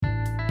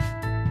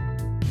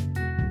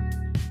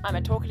I'm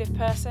a talkative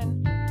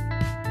person.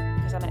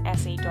 Because I'm an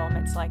SE dom,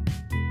 it's like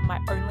my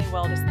only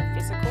world is the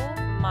physical.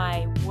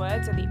 My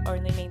words are the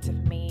only means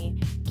of me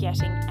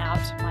getting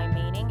out my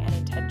meaning and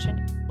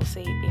intention. We'll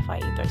see if I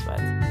eat those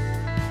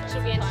words.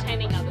 She'll be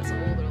entertaining others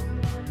all the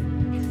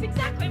time. This is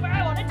exactly where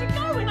I wanted to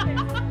go with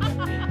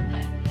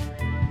it.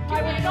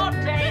 I would not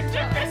dare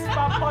to fist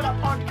bump on a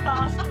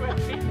podcast where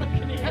people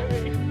can hear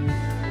me.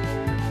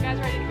 You guys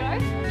ready to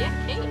go?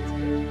 Yeah, keen.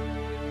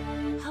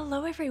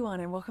 Hello everyone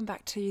and welcome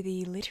back to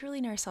the Literally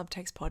No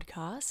Subtext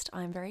podcast.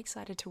 I'm very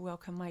excited to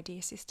welcome my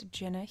dear sister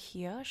Jenna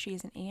here. She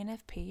is an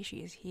ENFP. She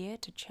is here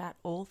to chat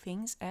all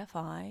things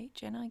FI.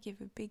 Jenna, give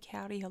a big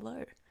howdy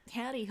hello.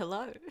 Howdy,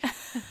 hello.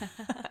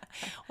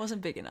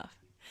 Wasn't big enough.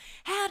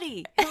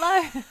 Howdy,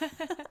 hello.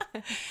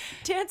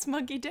 Dance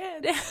monkey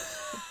dead.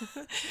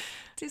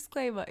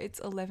 Disclaimer, it's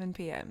 11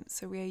 p.m.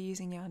 so we are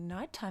using our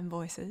nighttime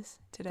voices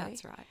today.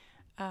 That's right.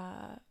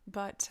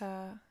 But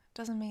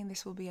doesn't mean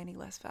this will be any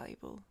less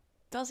valuable.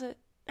 Does it?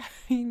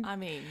 I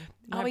mean,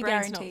 my are we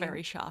brain's guaranteeing? not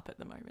very sharp at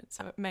the moment,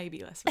 so it may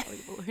be less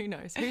valuable. Who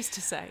knows? Who's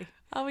to say?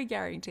 Are we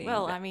guaranteeing?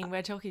 Well, I mean,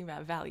 we're talking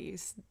about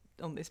values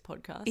on this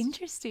podcast.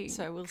 Interesting.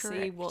 So we'll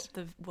see what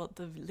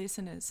the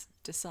listeners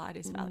decide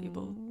is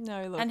valuable.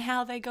 No, look. And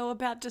how they go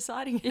about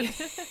deciding it.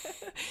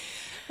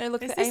 No,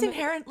 look. Is this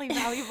inherently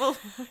valuable?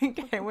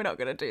 Okay, we're not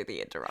going to do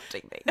the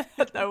interrupting thing.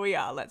 No, we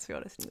are. Let's be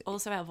honest.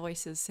 Also, our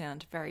voices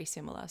sound very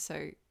similar.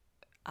 So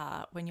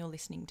when you're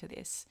listening to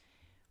this,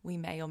 we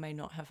may or may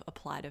not have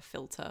applied a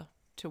filter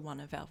to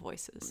one of our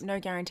voices. No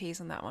guarantees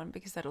on that one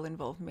because that'll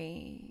involve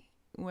me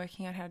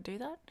working out how to do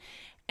that.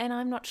 And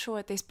I'm not sure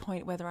at this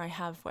point whether I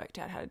have worked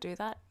out how to do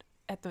that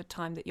at the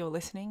time that you're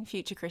listening.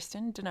 Future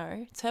Kristen,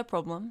 dunno. It's her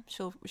problem.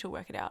 She'll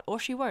work it out. Or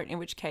she won't, in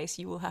which case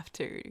you will have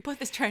to... Put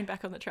this train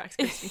back on the tracks,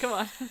 Kristen. Come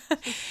on.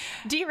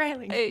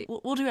 Derailing.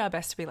 We'll do our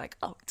best to be like,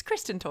 oh, it's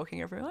Kristen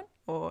talking, everyone.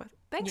 Or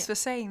thanks for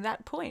saying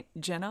that point,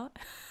 Jenna.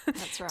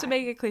 That's right. To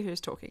make it clear who's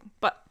talking.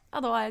 But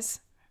otherwise,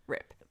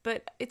 rip.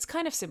 But it's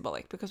kind of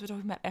symbolic because we're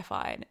talking about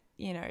FI and,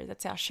 you know,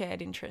 that's our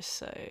shared interest.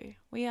 So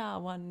we are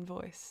one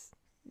voice.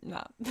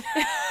 No.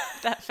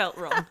 That felt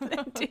wrong.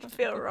 That did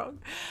feel wrong.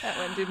 That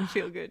one didn't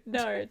feel good.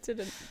 No, it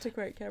didn't, to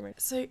quote Cameron.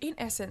 So in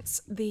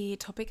essence, the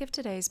topic of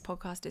today's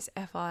podcast is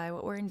FI.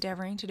 What we're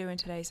endeavouring to do in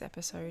today's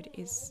episode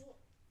is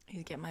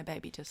get my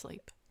baby to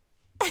sleep.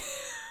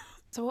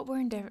 So what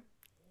we're endeavouring...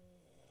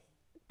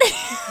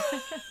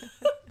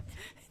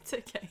 It's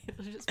okay.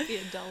 It'll just be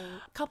a dull...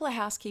 Couple of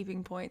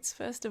housekeeping points.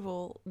 First of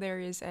all, there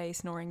is a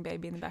snoring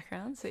baby in the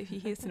background. So if you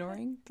hear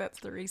snoring,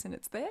 that's the reason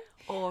it's there.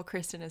 Or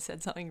Kristen has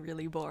said something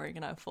really boring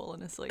and I've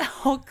fallen asleep.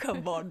 Oh,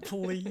 come on,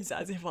 please.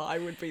 As if I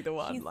would be the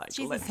one.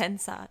 She's a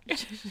censor.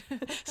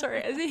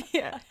 Sorry, as if,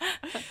 yeah.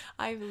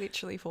 I've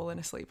literally fallen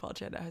asleep while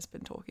Jenna has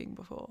been talking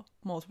before,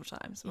 multiple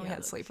times. We had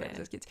sleepovers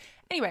as kids.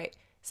 Anyway,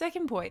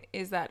 second point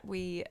is that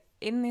we,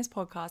 in this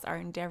podcast, are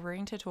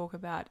endeavouring to talk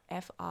about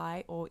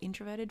FI or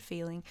Introverted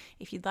Feeling.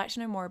 If you'd like to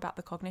know more about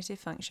the cognitive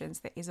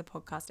functions, there is a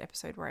podcast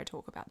episode where I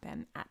talk about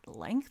them at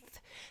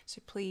length.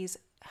 So please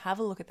have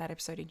a look at that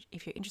episode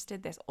if you're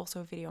interested. There's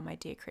also a video on my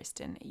Dear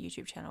Kristen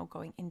YouTube channel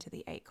going into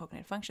the 8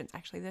 cognitive functions.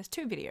 Actually, there's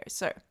 2 videos,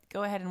 so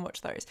go ahead and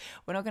watch those.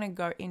 We're not going to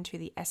go into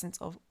the essence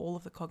of all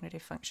of the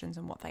cognitive functions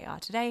and what they are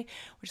today.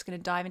 We're just going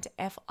to dive into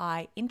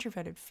FI,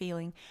 Introverted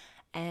Feeling,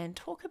 and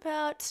talk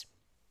about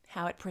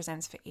how it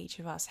presents for each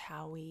of us,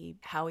 how we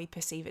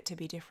perceive it to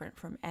be different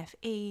from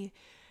FE,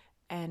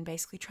 and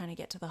basically trying to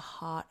get to the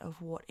heart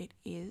of what it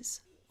is.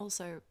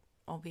 Also,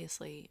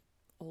 obviously,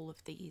 all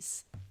of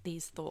these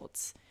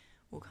thoughts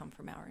will come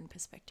from our own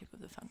perspective of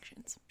the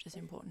functions, which is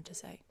important to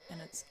say, and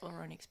it's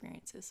our own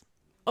experiences.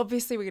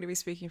 Obviously, we're going to be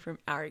speaking from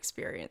our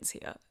experience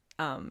here.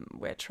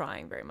 We're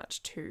trying very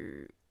much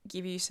to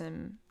give you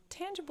some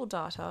tangible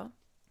data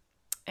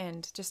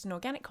and just an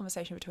organic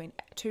conversation between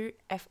 2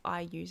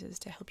 FI users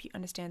to help you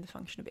understand the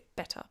function a bit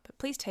better. But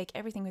please take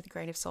everything with a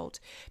grain of salt,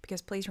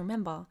 because please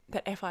remember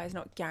that FI is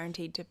not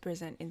guaranteed to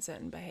present in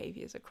certain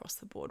behaviours across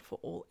the board for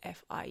all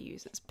FI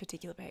users,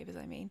 particular behaviours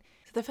I mean.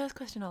 So the first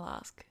question I'll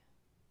ask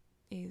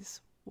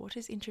is, what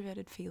is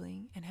introverted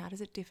feeling and how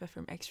does it differ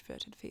from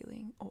extroverted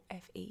feeling, or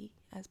FE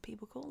as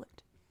people call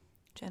it?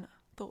 Jenna,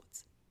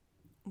 thoughts?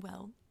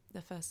 Well,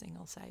 the first thing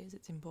I'll say is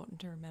it's important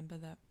to remember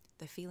that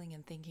the feeling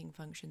and thinking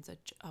functions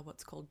are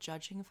what's called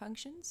judging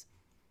functions.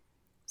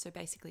 So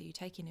basically you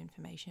take in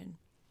information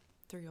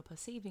through your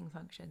perceiving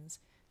functions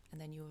and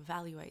then you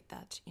evaluate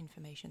that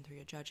information through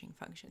your judging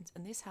functions.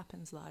 And this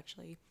happens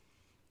largely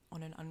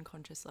on an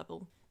unconscious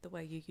level. The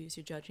way you use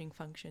your judging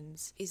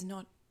functions is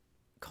not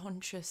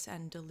conscious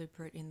and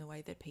deliberate in the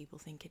way that people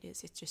think it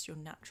is. It's just your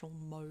natural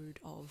mode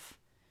of...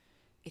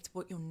 It's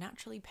what you're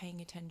naturally paying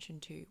attention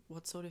to,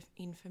 what sort of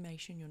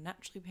information you're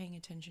naturally paying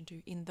attention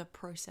to in the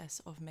process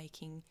of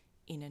making,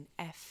 in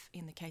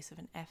the case of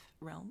an F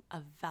realm, a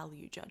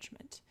value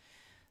judgment.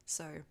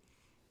 So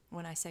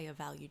when I say a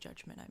value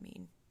judgment, I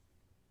mean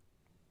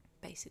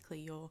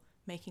basically you're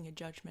making a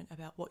judgment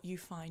about what you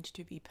find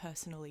to be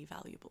personally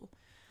valuable.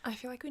 I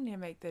feel like we need to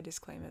make the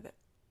disclaimer that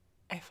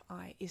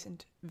FI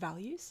isn't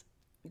values.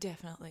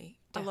 Definitely.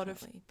 A lot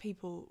of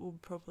people will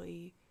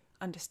probably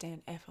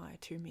understand FI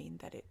to mean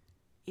that it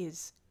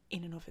is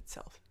in and of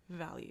itself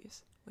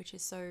values. Which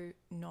is so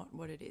not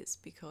what it is,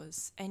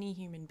 because any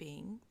human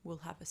being will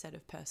have a set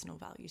of personal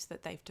values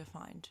that they've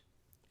defined.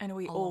 And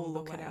we all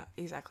look at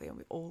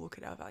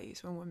our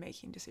values when we're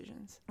making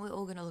decisions. We're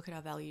all going to look at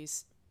our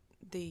values.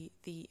 The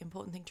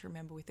important thing to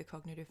remember with the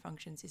cognitive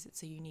functions is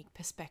it's a unique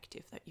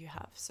perspective that you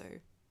have. So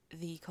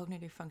the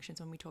cognitive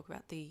functions, when we talk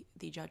about the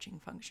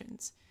judging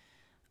functions,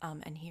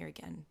 and here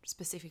again,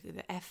 specifically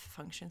the F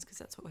functions, because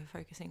that's what we're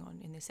focusing on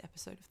in this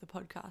episode of the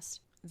podcast,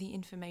 the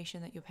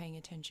information that you're paying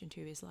attention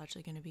to is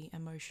largely going to be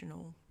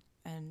emotional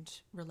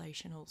and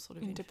relational sort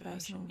of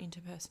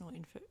interpersonal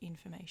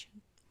information.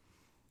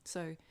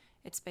 So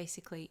it's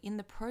basically in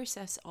the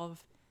process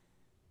of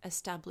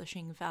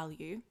establishing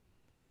value,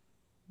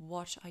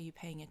 what are you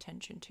paying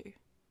attention to?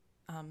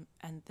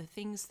 And the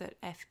things that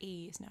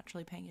FE is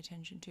naturally paying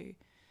attention to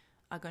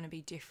are going to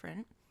be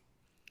different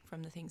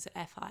from the things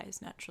that FI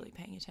is naturally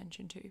paying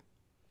attention to.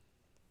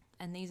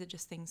 And these are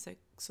just things that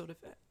sort of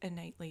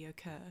innately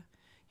occur.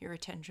 Your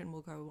attention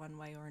will go one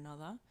way or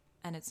another,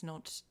 and it's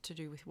not to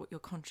do with what you're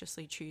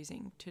consciously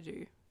choosing to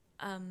do.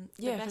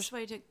 The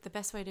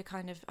best way to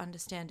kind of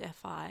understand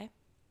FI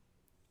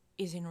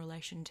is in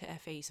relation to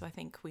FE. So I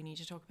think we need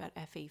to talk about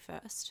FE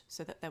first,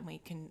 so that then we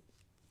can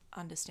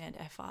understand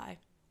FI.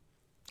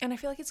 And I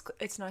feel like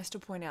it's nice to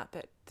point out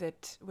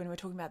that when we're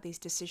talking about these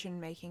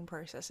decision-making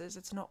processes,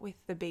 it's not with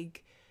the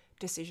big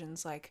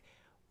decisions like,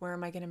 where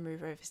am I going to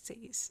move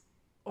overseas?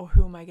 Or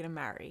who am I going to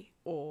marry?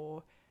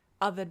 Or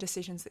other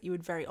decisions that you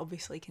would very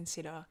obviously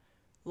consider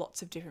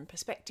lots of different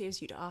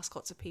perspectives. You'd ask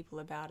lots of people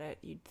about it.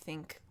 You'd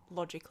think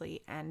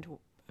logically, and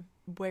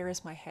where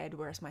is my head?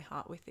 Where is my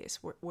heart with this?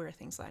 Where are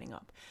things lining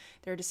up?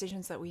 There are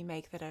decisions that we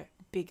make that are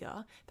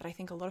bigger, that I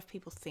think a lot of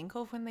people think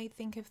of when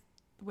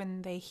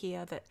they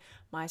hear that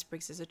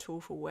Myers-Briggs is a tool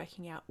for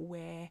working out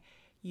where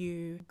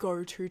you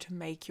go to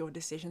make your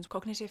decisions.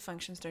 Cognitive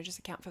functions don't just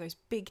account for those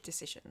big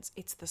decisions.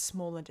 It's the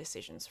smaller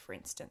decisions, for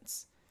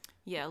instance.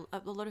 Yeah, a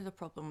lot of the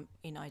problem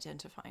in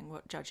identifying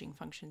what judging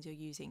functions you're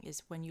using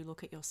is when you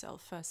look at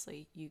yourself,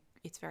 firstly,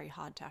 it's very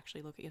hard to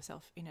actually look at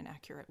yourself in an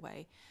accurate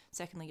way.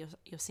 Secondly,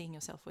 you're seeing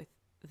yourself with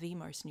the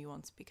most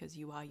nuance because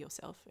you are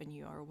yourself and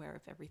you are aware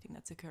of everything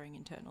that's occurring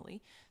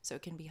internally. So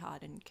it can be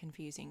hard and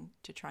confusing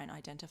to try and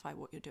identify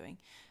what you're doing.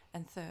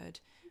 And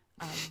third,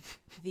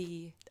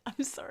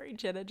 I'm sorry,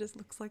 Jenna just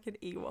looks like an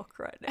Ewok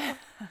right now.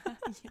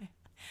 Yeah.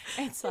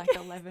 It's like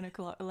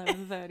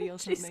 11:30 or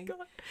something.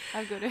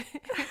 I've got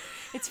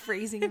it's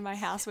freezing in my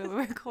house where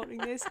we're recording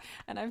this,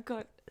 and I've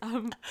got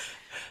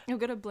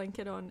a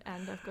blanket on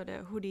and I've got a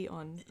hoodie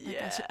on.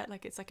 It's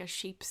like a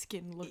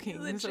sheepskin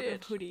looking sort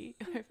of hoodie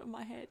over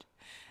my head,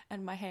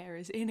 and my hair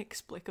is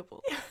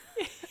inexplicable.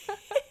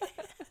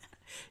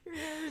 Your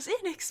hair is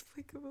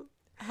inexplicable.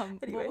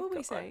 Anyway, what were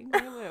we saying?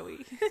 Where were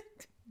we?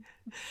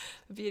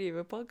 The beauty of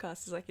a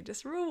podcast is I can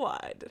just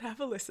rewind and have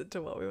a listen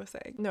to what we were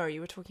saying. No,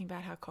 you were talking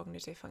about how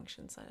cognitive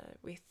functions are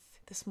with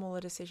the smaller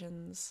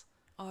decisions.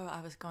 Oh, I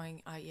was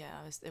going,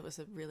 it was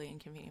a really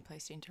inconvenient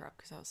place to interrupt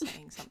because I was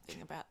saying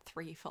something about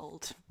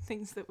threefold,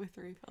 things that were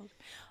threefold.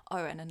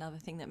 Oh, and another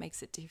thing that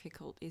makes it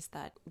difficult is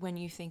that when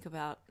you think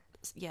about,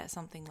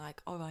 something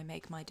like, I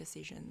make my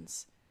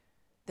decisions,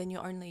 then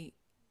you're only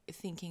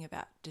thinking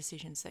about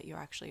decisions that you're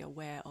actually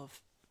aware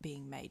of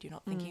being made. You're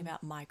not thinking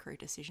about micro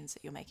decisions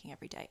that you're making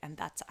every day, and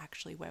that's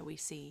actually where we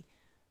see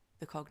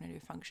the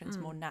cognitive functions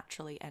more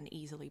naturally and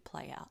easily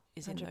play out,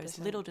 is 100%. In those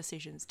little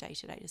decisions,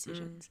 day-to-day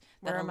decisions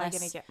where am I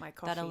going to get my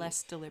coffee, that are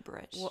less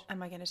deliberate. What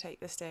am I going to take,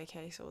 the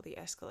staircase or the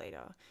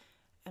escalator?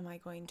 Am I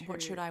going to,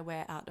 what should I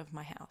wear out of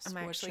my house? Am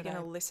I actually going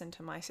to listen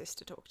to my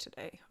sister talk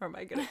today, or am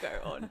I going to go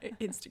on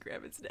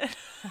Instagram instead?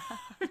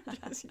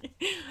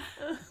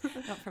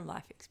 Not from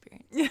life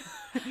experience.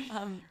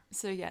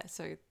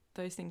 So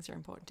those things are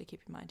important to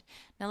keep in mind.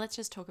 Now let's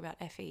just talk about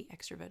FE,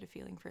 extroverted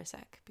feeling, for a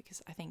sec, because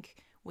I think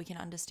we can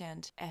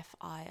understand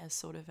FI as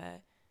sort of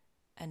a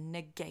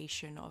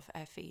negation of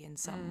FE in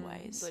some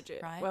ways,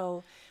 legit. Right?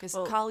 Well, because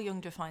Carl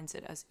Jung defines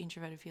it as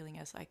introverted feeling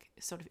as like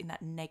sort of in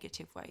that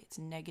negative way. It's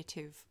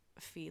negative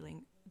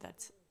feeling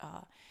that's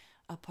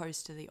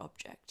opposed to the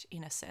object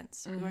in a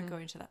sense. We won't go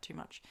into that too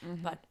much,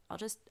 but I'll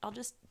just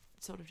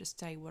sort of just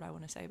say what I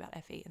want to say about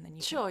FE, and then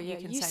you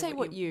can say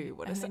what you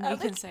want to say. You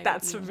can say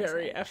that's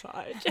very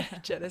FI.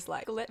 Jenna's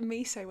like, let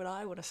me say what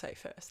I want to say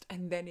first,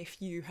 and then if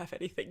you have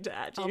anything to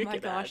add, you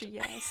can add.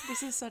 Yes,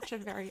 this is such a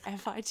very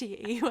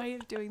FITE way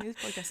of doing this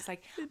podcast. It's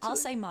like, I'll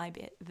say my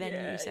bit,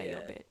 then you say your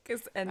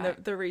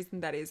bit. The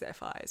reason that is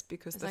FI is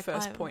because it's the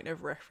first point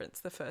of reference,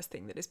 the first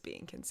thing that is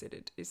being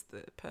considered is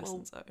the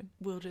person's own.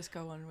 We'll just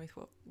go on with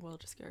what we'll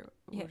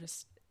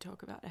just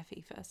talk about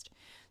FE first.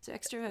 So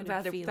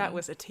extroverted feeling. That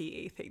was a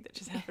TE thing that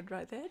just happened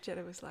right there.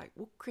 Jenna was like,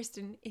 well,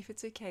 Kristen, if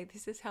it's okay,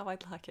 this is how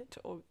I'd like it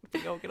to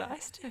be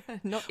organised.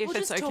 Not if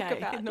it's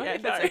okay. Not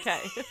if it's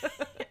okay.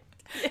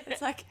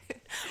 It's like,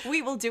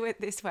 we will do it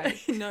this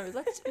way. No,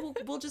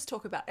 we'll just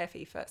talk about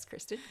FE first,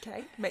 Kristen.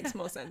 Okay, makes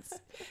more sense.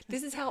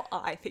 This is how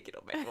I think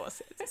it'll make more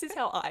sense. This is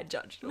how I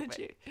judge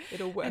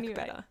it'll work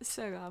better.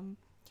 So,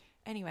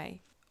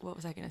 anyway, what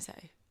was I going to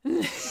say?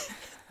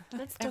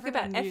 Let's talk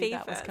Everyone about knew FE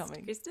that was first,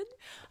 coming. Kristen.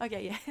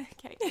 Okay, yeah,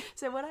 okay.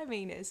 So what I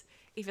mean is,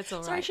 if it's all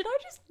right. Sorry, should I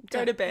just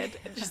go to bed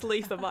and just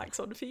leave the mics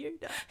on for you?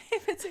 No.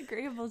 If it's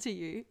agreeable to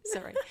you,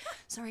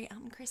 sorry,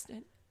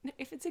 Kristen.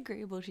 If it's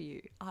agreeable to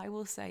you, I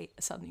will say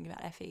something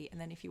about FE,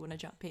 and then if you want to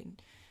jump in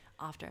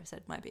after I've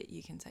said my bit,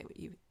 you can say what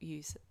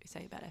you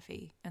say about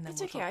FE, and then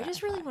It's we'll okay. talk I about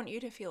just FI. really want you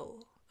to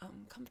feel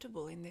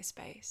comfortable in this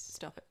space.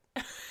 Stop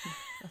it.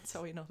 That's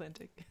so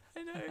inauthentic.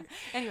 I know.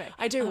 Anyway,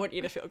 I do want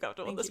you to feel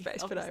comfortable in thank the you,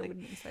 space, but I obviously.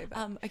 wouldn't say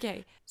that.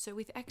 Okay, so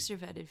with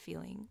extroverted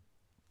feeling,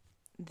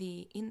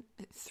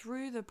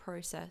 through the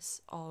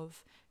process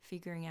of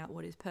figuring out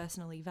what is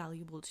personally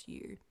valuable to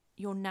you,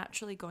 you're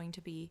naturally going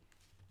to be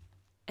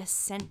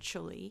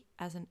essentially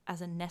as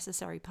a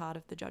necessary part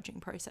of the judging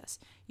process.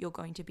 You're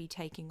going to be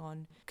taking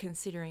on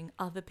considering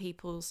other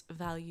people's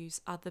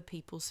values, other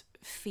people's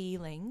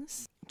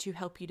feelings to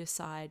help you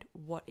decide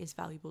what is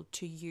valuable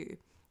to you.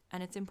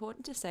 And it's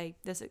important to say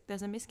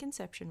there's a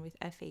misconception with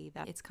FE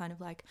that it's kind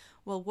of like,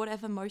 well,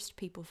 whatever most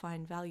people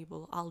find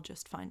valuable, I'll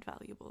just find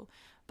valuable.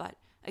 But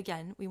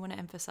again, we want to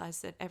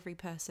emphasize that every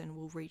person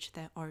will reach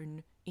their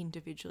own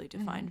individually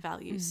defined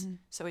values.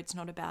 So it's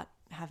not about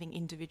having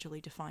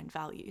individually defined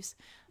values.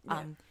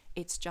 Yeah.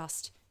 It's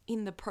just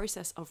in the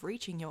process of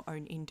reaching your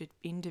own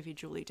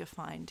individually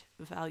defined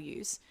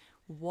values,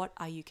 what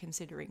are you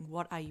considering?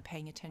 What are you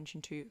paying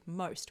attention to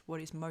most? What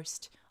is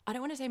most, I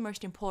don't want to say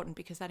most important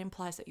because that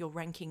implies that you're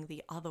ranking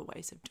the other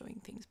ways of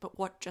doing things, but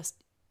what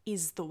just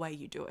is the way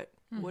you do it?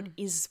 What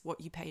is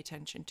what you pay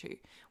attention to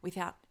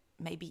without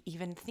maybe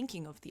even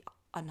thinking of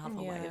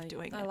another way of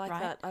doing it, I like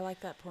right? that. I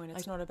like that point.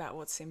 It's not about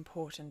what's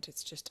important.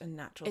 It's just a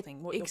natural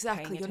thing. What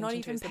Exactly. You're You're not paying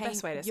attention even to is the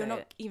best way to you're say not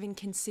it. even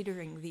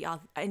considering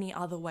any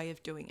other way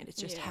of doing it. It's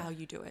just how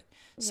you do it.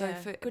 So Yeah.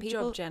 for Good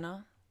people, job,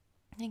 Jenna.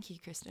 thank you,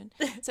 Kristen.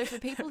 So for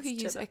people who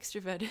use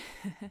extroverted,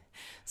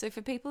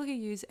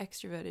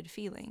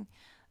 feeling,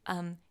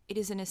 it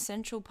is an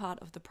essential part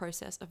of the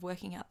process of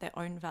working out their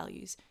own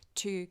values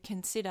to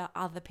consider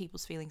other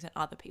people's feelings and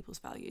other people's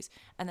values.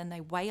 And then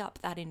they weigh up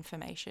that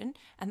information.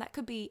 And that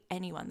could be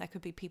anyone. That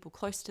could be people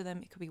close to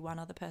them. It could be one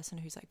other person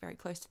who's like very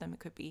close to them. It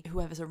could be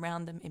whoever's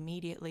around them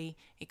immediately.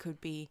 It could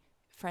be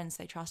friends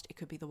they trust. It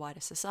could be the wider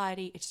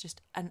society. It's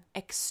just an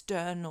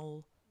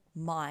external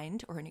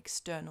mind or an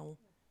external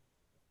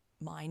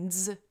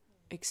minds,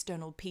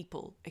 external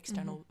people,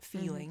 external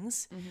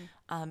feelings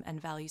and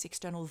values,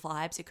 external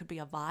vibes. It could be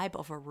a vibe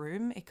of a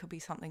room. It could be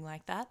something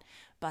like that.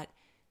 But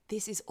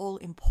this is all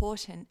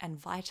important and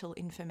vital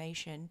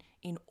information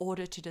in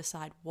order to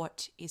decide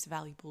what is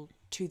valuable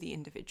to the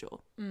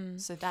individual.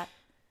 So that,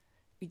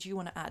 do you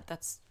want to add?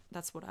 That's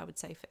what I would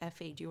say for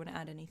FE. Do you want to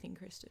add anything,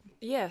 Kristen?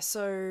 Yeah,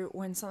 so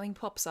when something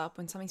pops up,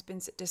 when something's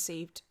been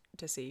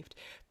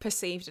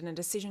perceived and a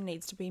decision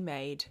needs to be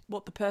made,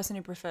 what the person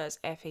who prefers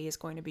FE is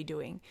going to be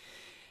doing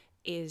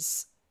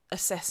is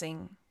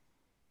assessing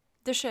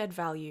the shared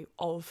value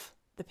of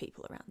the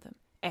people around them.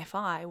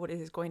 FI, what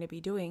it is going to be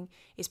doing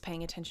is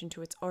paying attention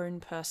to its own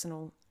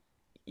personal...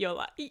 You're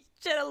like,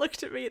 Jenna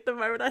looked at me at the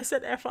moment I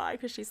said FI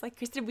because she's like,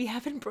 Kristen, we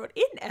haven't brought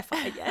in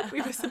FI yet.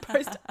 We were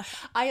supposed to...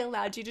 I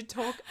allowed you to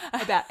talk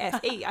about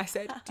FE. I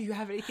said, do you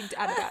have anything to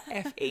add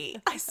about FE?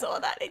 I saw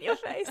that in your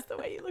face, the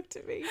way you looked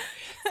at me.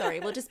 Sorry,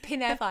 we'll just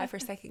pin FI for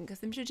a second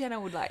because I'm sure Jenna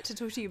would like to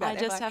talk to you about I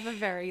just have a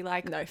very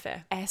No,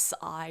 fair.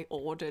 SI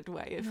ordered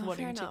way of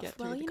wanting to get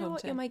through well, the you know content.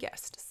 what? You're my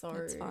guest, so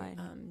That's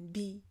fine.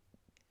 Be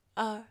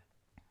our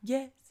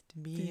guest.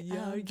 Be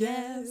our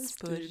guest,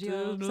 put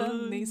your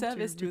Sunday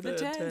service to the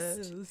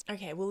test.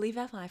 Okay, we'll leave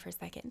FI for a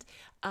second.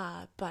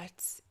 But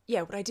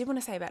yeah, what I did want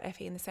to say about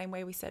FE, in the same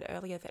way we said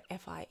earlier that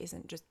FI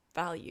isn't just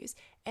values,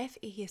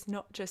 FE is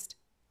not just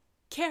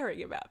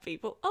caring about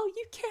people. Oh,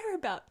 you care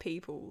about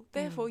people,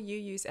 therefore you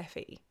use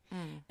FE.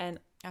 And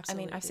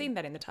Absolutely. I mean, I've seen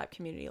that in the type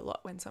community a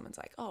lot when someone's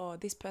like, oh,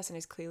 this person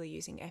is clearly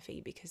using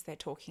FE because they're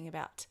talking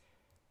about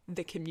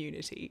the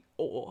community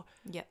or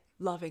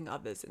loving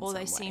others in some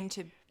way.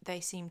 They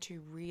seem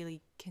to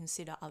really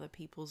consider other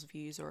people's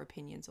views or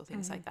opinions or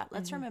things like that.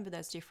 Let's remember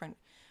there's different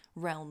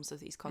realms of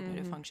these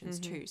cognitive functions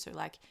too. So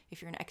like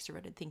if you're an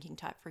extroverted thinking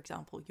type, for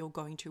example, you're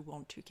going to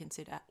want to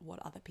consider what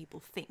other people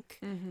think,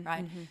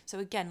 right? So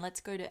again, let's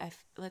go to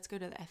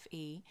the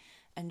FE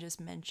and just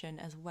mention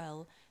as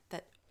well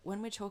that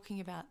when we're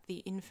talking about the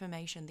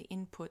information, the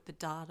input, the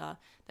data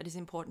that is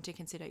important to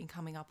consider in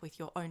coming up with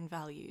your own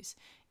values,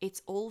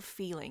 it's all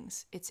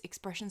feelings. It's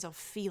expressions of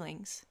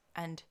feelings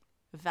and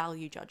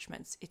value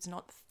judgments. It's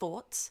not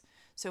thoughts.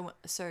 So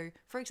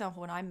for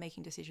example, when I'm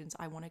making decisions,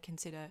 I want to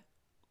consider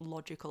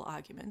logical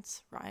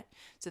arguments, right?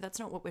 So that's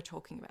not what we're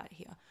talking about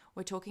here.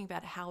 We're talking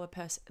about how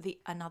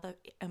another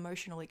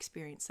emotional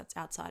experience that's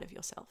outside of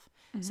yourself.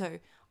 So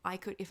I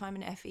could, if I'm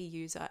an FE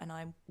user and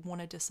I want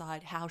to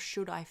decide how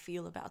should I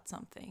feel about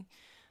something,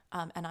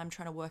 and I'm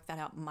trying to work that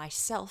out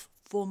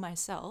for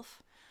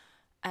myself,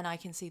 and I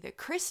can see that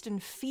Kristen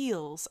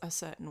feels a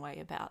certain way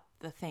about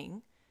the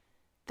thing,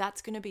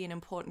 that's going to be an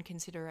important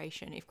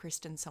consideration. If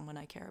Kristen's someone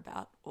I care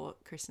about or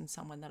Kristen's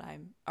someone that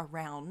I'm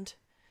around,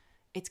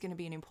 it's going to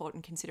be an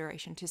important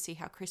consideration to see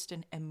how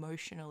Kristen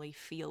emotionally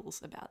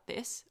feels about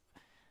this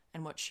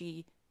and what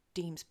she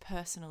deems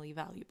personally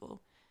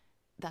valuable,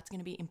 that's going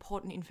to be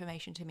important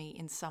information to me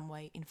in some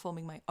way,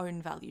 informing my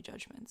own value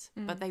judgments.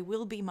 But they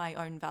will be my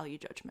own value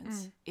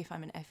judgments if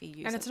I'm an FE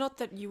user. And it's not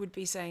that you would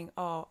be saying,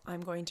 oh,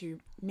 I'm going to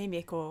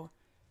mimic or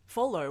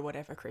follow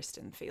whatever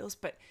Kristen feels,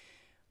 but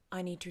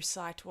I need to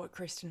cite what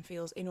Kristen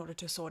feels in order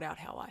to sort out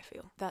how I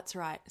feel. That's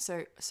right.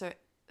 So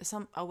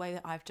a way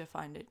that I've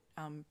defined it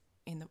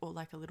or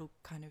like a little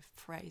kind of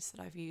phrase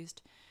that I've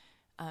used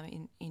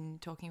in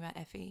talking about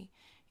FE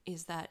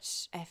is that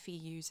FE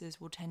users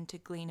will tend to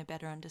glean a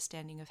better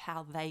understanding of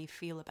how they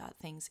feel about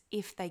things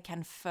if they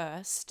can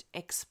first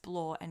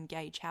explore and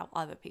gauge how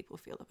other people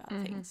feel about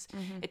things.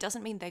 It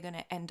doesn't mean they're going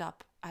to end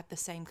up at the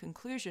same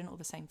conclusion or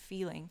the same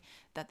feeling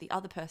that the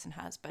other person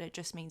has, but it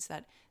just means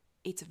that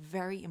it's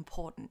very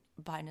important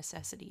by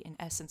necessity, in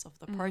essence of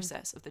the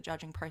process, of the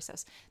judging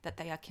process, that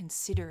they are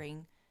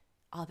considering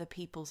other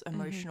people's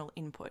emotional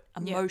input.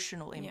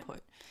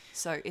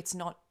 So it's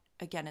not,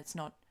 again, it's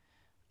not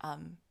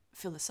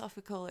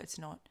philosophical, it's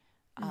not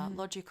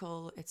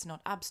logical, it's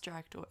not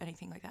abstract or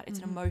anything like that. It's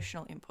an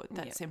emotional input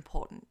that's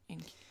important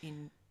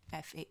in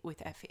FE,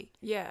 with FE.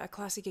 Yeah, a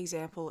classic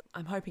example.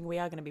 I'm hoping we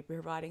are going to be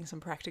providing some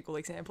practical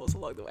examples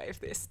along the way of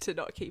this to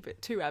not keep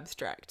it too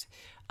abstract.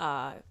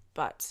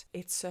 But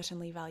it's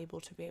certainly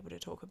valuable to be able to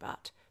talk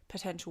about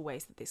potential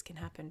ways that this can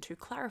happen to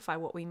clarify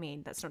what we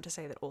mean. That's not to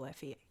say that all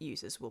FE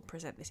users will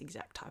present this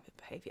exact type of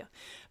behaviour.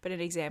 But an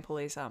example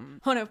is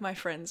one of my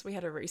friends, we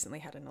had recently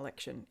had an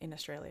election in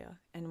Australia,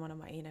 and one of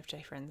my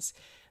ENFJ friends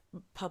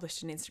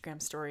published an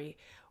Instagram story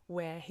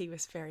where he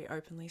was very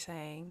openly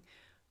saying,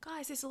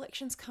 guys, this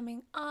election's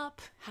coming up.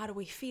 How do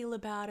we feel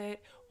about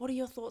it? What are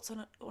your thoughts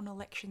on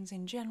elections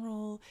in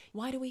general?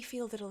 Why do we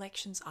feel that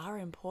elections are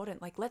important?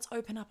 Like, let's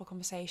open up a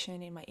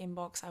conversation in my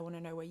inbox. I want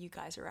to know where you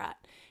guys are at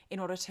in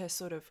order to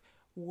sort of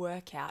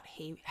work out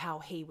how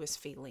he was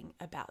feeling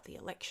about the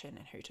election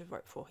and who to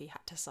vote for. He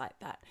had to cite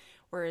that.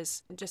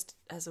 Whereas, just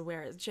as a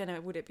whereas,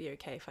 Jenna, would it be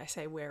okay if I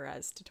say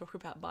whereas to talk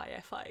about my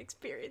FI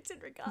experience in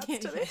regards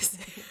to this?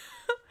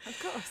 Of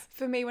course.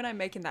 For me, when I'm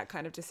making that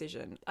kind of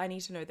decision, I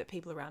need to know that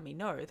people around me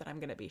know that I'm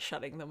going to be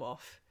shutting them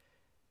off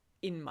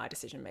in my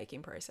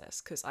decision-making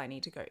process, because I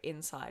need to go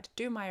inside,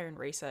 do my own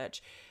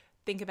research,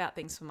 think about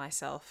things for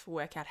myself,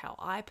 work out how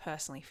I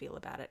personally feel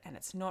about it, and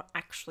it's not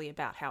actually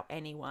about how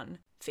anyone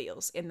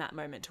feels in that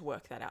moment to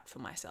work that out for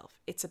myself.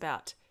 It's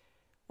about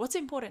what's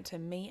important to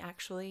me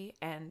actually,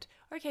 and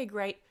okay,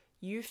 great,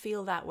 you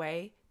feel that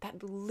way.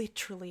 That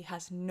literally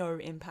has no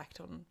impact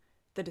on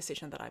the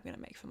decision that I'm going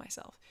to make for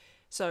myself.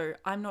 So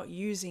I'm not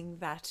using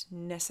that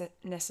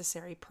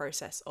necessary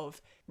process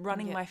of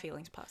running my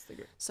feelings past the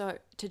group. So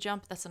to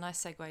jump, that's a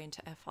nice segue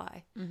into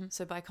FI.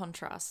 So by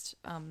contrast,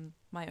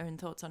 my own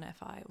thoughts on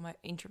FI, or my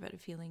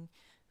introverted feeling,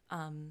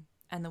 and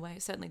the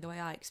way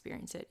I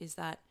experience it is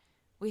that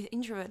with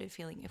introverted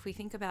feeling, if we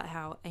think about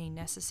how a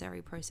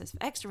necessary process for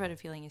extroverted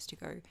feeling is to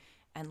go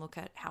and look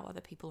at how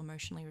other people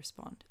emotionally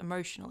respond.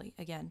 Emotionally,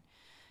 again,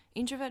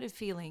 introverted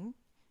feeling,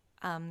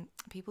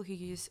 people who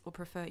use or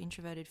prefer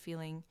introverted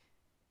feeling,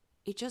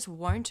 it just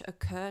won't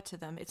occur to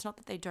them. It's not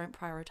that they don't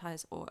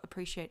prioritize or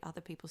appreciate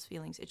other people's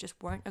feelings. It just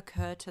won't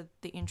occur to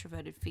the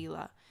introverted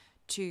feeler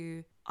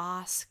to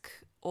ask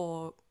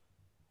or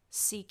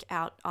seek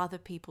out other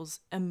people's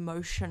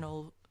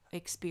emotional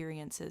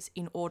experiences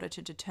in order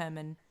to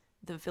determine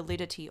the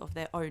validity of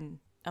their own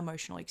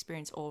emotional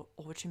experience or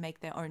to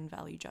make their own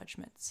value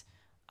judgments.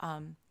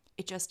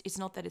 It's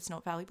not that it's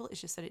not valuable.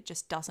 It's just that it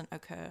just doesn't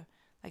occur.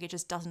 Like, it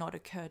just does not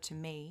occur to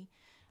me.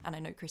 And I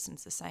know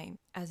Kristen's the same.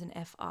 As an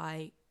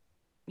FI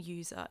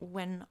user,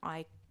 when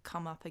I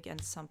come up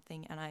against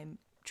something and I'm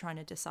trying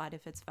to decide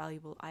if it's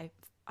valuable,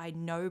 I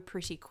know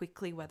pretty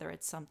quickly whether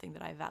it's something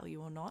that I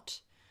value or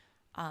not,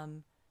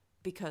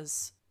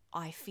 because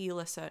I feel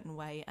a certain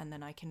way, and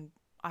then I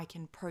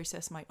can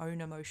process my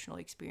own emotional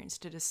experience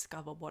to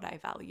discover what I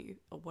value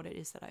or what it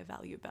is that I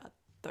value about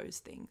those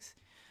things.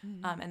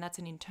 And that's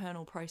an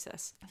internal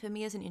process. For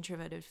me, as an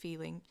introverted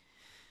feeling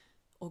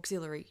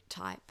auxiliary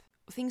type,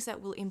 things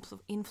that will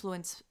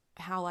influence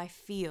how I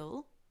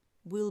feel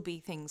will be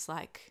things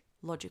like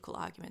logical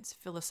arguments,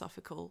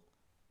 philosophical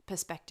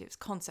perspectives,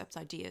 concepts,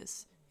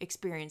 ideas,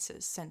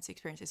 experiences, sense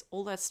experiences.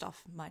 All that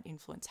stuff might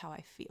influence how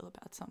I feel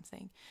about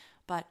something.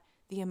 But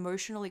the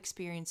emotional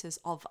experiences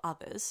of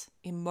others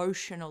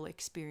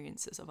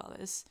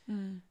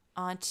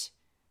aren't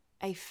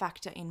a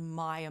factor in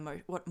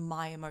what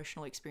my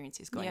emotional experience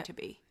is going to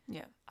be.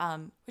 Yeah.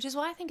 Which is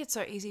why I think it's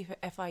so easy for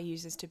FI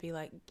users to be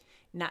like,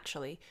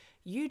 naturally,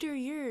 you do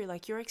you,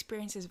 like, your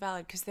experience is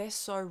valid, because they're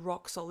so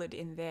rock solid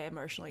in their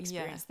emotional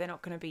experience. They're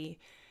not going to be,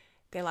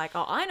 they're like,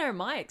 oh, I know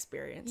my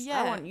experience.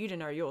 I want you to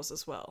know yours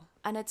as well.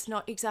 And it's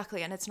not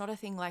a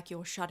thing like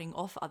you're shutting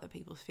off other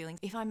people's feelings.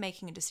 If I'm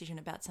making a decision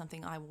about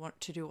something I want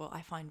to do or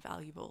I find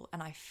valuable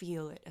and I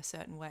feel it a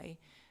certain way,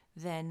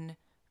 then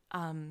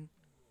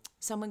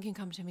someone can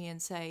come to me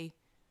and say,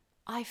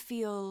 I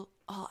feel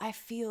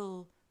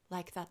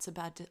like that's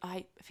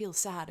I feel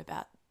sad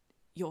about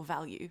your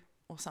value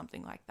or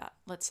something like that.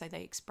 Let's say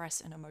they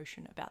express an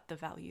emotion about the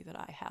value that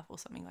I have or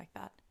something like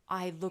that.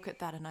 I look at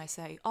that and I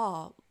say,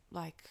 oh,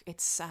 like,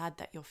 it's sad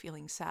that you're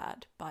feeling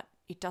sad, but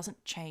it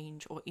doesn't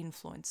change or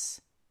influence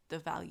the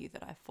value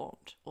that I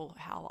formed or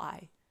how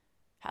I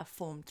have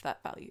formed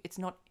that value. It's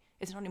not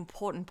an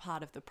important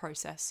part of the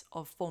process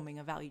of forming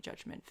a value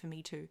judgment for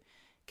me to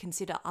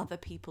consider other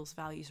people's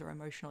values or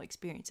emotional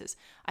experiences.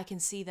 I can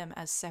see them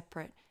as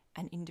separate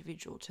and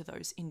individual to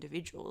those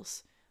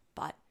individuals,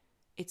 but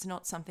it's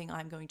not something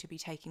I'm going to be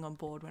taking on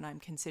board when I'm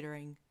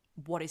considering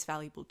what is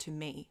valuable to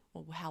me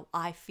or how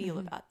I feel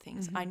about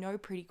things. I know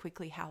pretty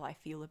quickly how I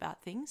feel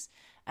about things,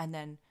 and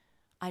then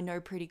I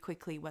know pretty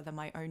quickly whether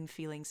my own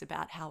feelings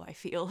about how I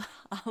feel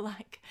are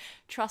like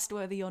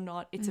trustworthy or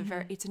not. It's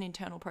it's an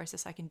internal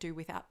process I can do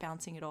without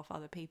bouncing it off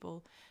other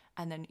people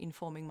and then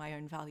informing my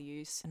own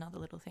values. Another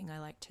little thing I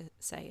like to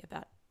say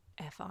about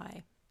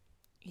FI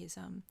is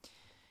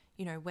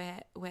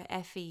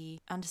where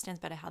FE understands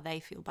better how they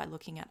feel by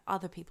looking at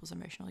other people's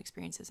emotional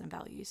experiences and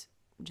values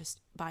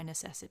just by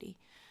necessity.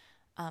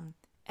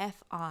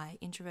 FI,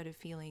 introverted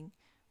feeling,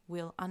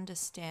 will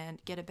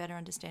get a better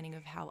understanding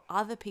of how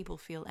other people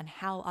feel and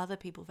how other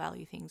people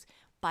value things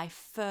by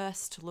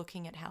first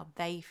looking at how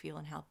they feel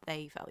and how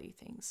they value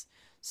things.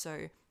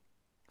 So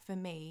for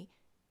me,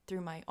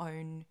 through my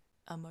own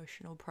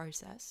emotional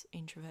process,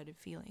 introverted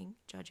feeling,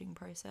 judging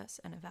process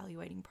and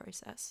evaluating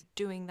process,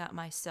 doing that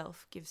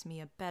myself gives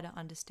me a better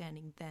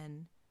understanding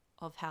then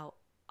of how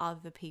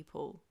other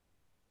people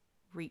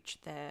reach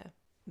their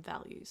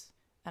values.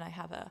 And I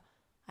have a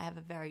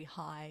very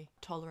high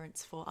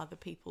tolerance for other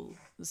people's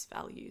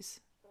values,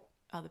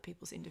 other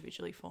people's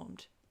individually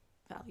formed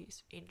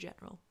values in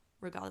general,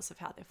 regardless of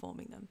how they're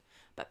forming them.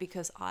 But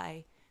because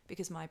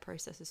my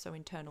process is so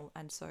internal,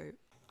 and so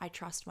I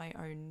trust my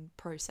own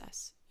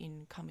process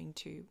in coming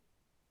to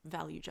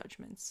value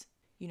judgments.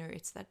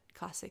 It's that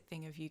classic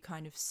thing of you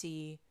kind of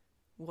see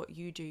what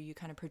you do, you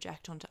kind of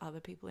project onto other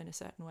people in a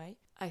certain way.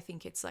 I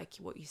think it's like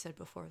what you said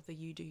before of the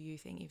you do you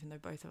thing, even though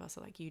both of us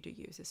are like, you do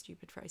you is a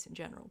stupid phrase in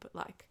general, but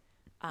like,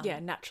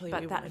 naturally.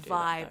 But we that want to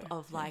vibe do that,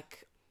 of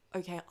like,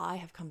 okay, I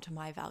have come to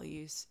my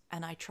values,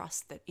 and I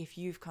trust that if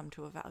you've come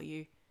to a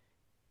value,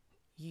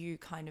 you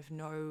kind of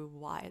know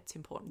why it's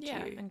important to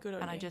you. And good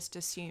on you. I just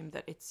assume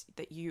that it's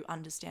that you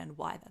understand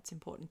why that's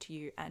important to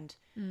you, and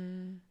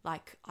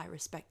like, I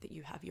respect that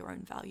you have your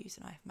own values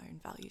and I have my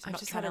own values. I'm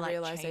not trying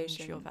to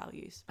change your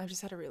values. I've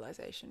just had a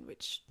realization,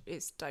 which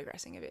is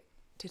digressing a bit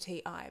to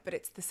TI, but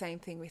it's the same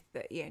thing with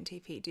the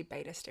ENTP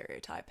debater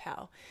stereotype,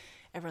 how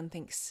everyone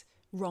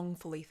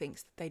wrongfully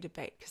thinks that they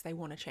debate because they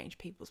want to change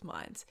people's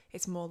minds.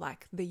 It's more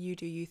like the you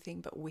do you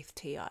thing, but with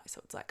TI.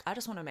 So it's like, I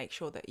just want to make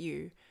sure that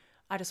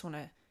I just want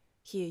to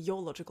hear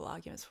your logical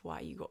arguments for why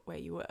you got where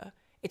you were.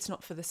 It's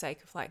not for the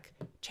sake of like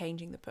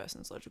changing the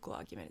person's logical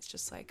argument. It's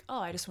just like, oh,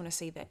 I just want to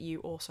see that you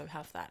also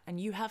have that, and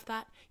you have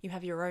that. You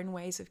have your own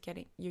ways of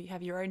you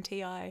have your own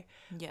TI.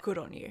 Yeah. Good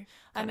on you.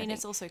 I mean,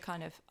 it's also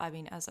kind of,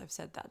 as I've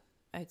said that,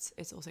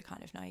 it's also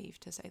kind of naive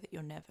to say that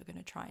you're never going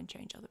to try and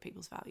change other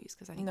people's values,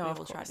 because I think we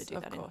all try to do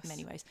that in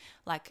many ways.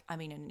 Like, an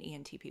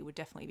ENTP would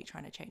definitely be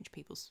trying to change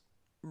people's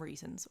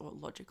reasons or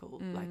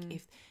logical,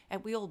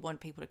 and we all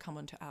want people to come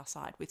onto our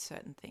side with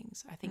certain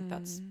things. I think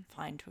that's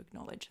fine to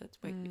acknowledge. That's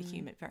a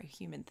very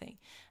human thing,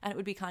 and it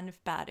would be kind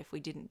of bad if we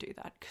didn't do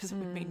that, because it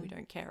would mean we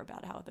don't care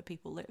about how other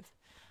people live.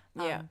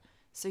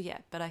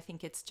 But I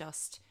think it's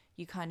just,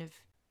 you kind of,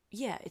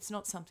 it's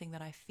not something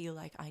that I feel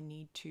like I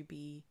need to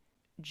be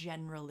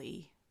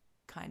generally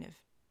kind of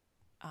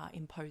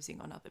imposing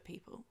on other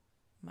people,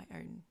 my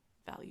own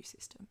value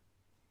system.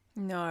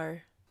 No,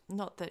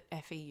 not that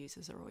FE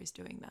users are always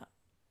doing that,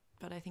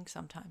 but I think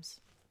sometimes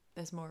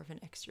there's more of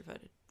an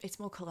extroverted, it's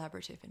more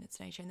collaborative in its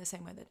nature, in the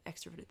same way that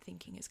extroverted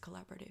thinking is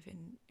collaborative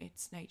in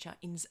its nature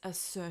in a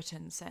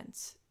certain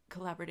sense.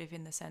 Collaborative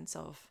in the sense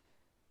of,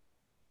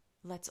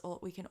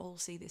 we can all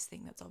see this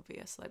thing that's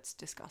obvious, let's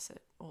discuss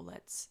it, or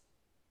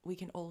we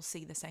can all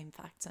see the same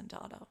facts and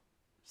data,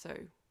 so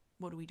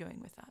what are we doing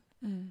with that?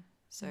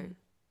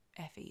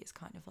 FE is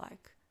kind of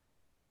like,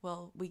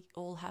 well, we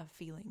all have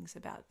feelings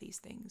about these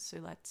things, so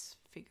let's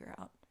figure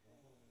out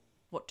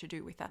what to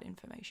do with that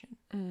information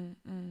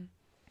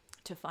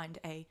to find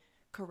a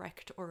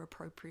correct or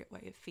appropriate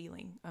way of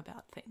feeling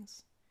about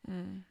things.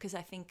 Because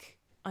I think,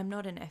 I'm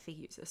not an FE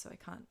user, so I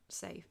can't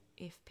say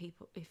if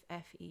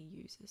FE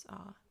users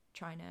are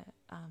trying to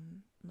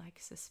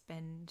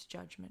suspend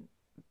judgment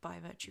by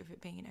virtue of it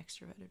being an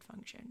extroverted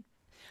function.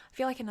 I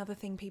feel like another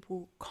thing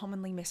people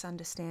commonly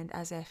misunderstand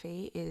as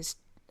FE is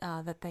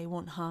that they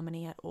want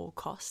harmony at all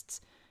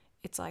costs.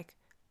 It's like,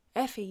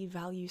 FE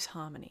values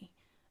harmony.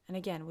 And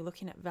again, we're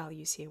looking at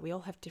values here. We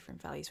all have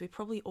different values. We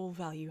probably all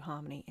value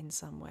harmony in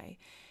some way.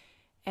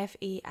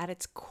 FE at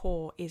its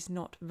core is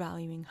not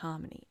valuing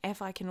harmony.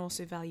 FI can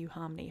also value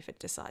harmony if it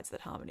decides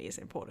that harmony is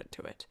important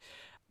to it.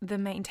 The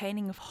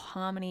maintaining of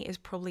harmony is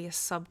probably a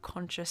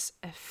subconscious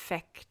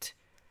effect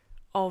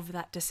of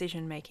that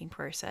decision-making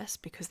process,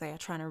 because they are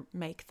trying to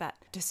make that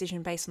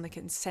decision based on the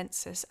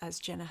consensus, as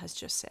Jenna has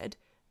just said.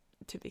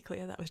 To be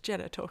clear, that was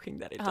Jenna talking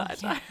that entire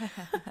time.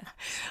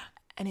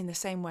 And in the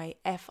same way,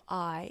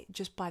 FI,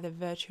 just by the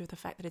virtue of the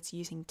fact that it's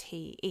using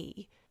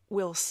TE,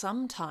 will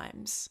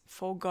sometimes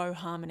forego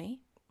harmony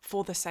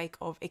for the sake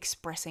of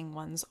expressing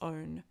one's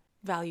own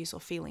values or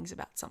feelings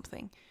about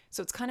something.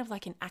 So it's kind of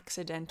like an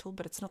accidental,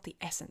 but it's not the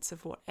essence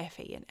of what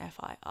FE and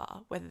FI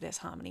are, whether there's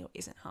harmony or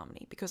isn't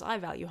harmony, because I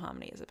value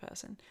harmony as a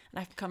person, and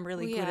I've become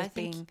really good at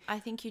being... I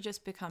think you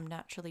just become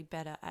naturally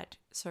better at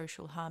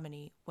social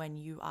harmony when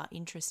you are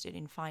interested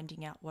in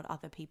finding out what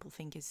other people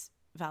think is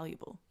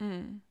valuable,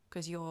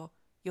 because you're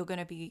going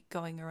to be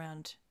going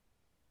around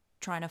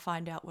trying to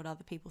find out what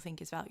other people think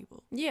is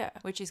valuable. Yeah.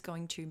 Which is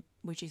going to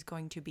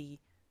be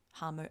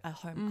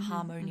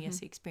harmonious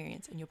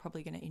experience, and you're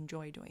probably going to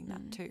enjoy doing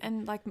that too.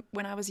 And like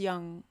when I was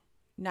young,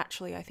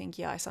 naturally I think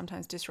I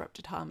sometimes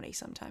disrupted harmony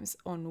sometimes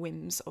on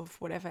whims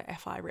of whatever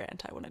FI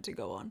rant I wanted to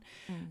go on.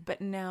 But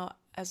now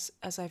as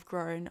I've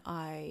grown,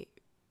 I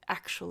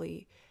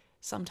actually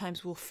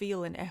sometimes will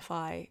feel an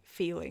FI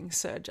feeling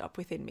surge up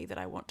within me that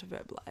I want to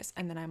verbalize,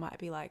 and then I might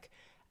be like,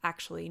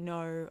 actually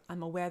no,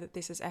 I'm aware that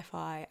this is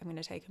FI, I'm going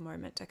to take a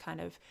moment to kind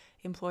of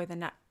employ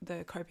the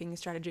coping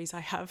strategies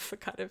I have for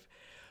kind of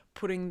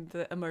putting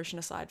the emotion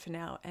aside for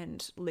now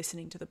and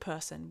listening to the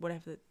person,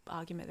 whatever the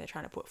argument they're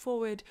trying to put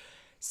forward,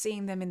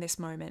 seeing them in this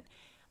moment,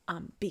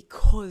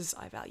 because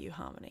I value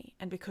harmony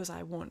and because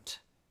I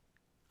want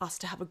us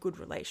to have a good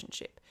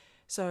relationship.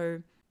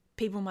 So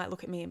people might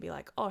look at me and be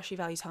like, oh, she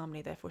values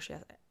harmony, therefore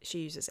she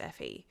uses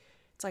FE.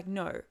 It's like,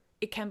 no,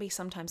 it can be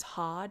sometimes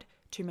hard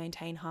to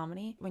maintain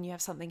harmony when you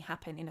have something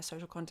happen in a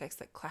social context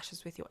that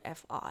clashes with your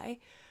FI,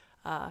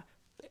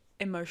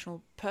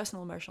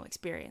 personal emotional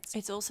experience.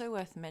 It's also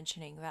worth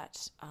mentioning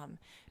that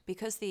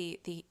because the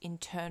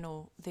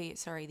introverted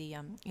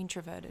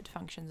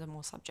functions are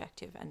more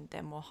subjective, and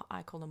they're more,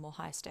 I call them more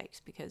high stakes,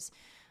 because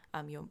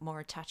you're more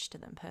attached to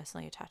them,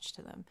 personally attached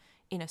to them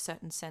in a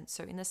certain sense.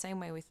 So in the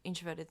same way with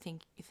introverted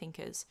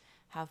thinkers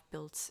have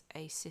built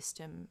a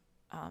system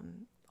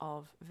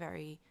of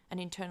an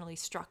internally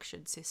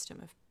structured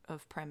system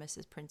of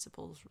premises,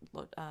 principles,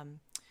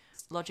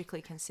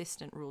 logically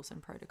consistent rules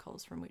and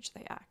protocols from which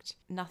they act.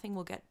 Nothing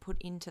will get put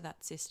into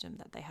that system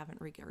that they haven't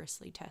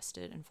rigorously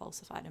tested and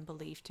falsified and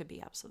believed to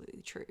be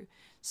absolutely true.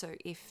 So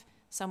if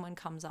someone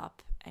comes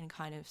up and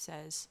kind of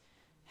says,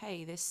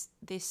 hey, this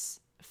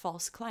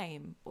false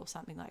claim or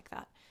something like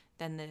that,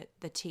 then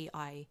the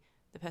TI,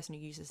 the person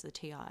who uses the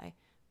TI,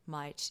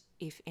 might,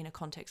 if in a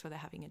context where they're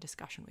having a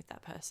discussion with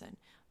that person,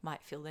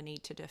 might feel the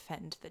need to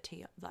defend the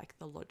TI, like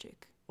the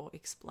logic, or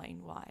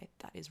explain why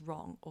that is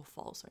wrong or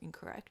false or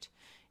incorrect,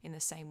 in the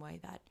same way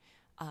that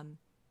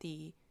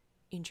the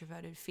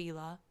introverted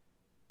feeler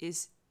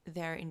is,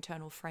 their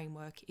internal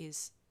framework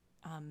is,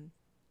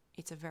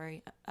 it's a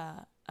very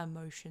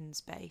emotions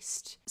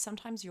based.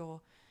 Sometimes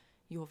you're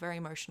very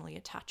emotionally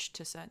attached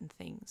to certain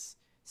things,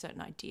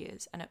 certain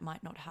ideas, and it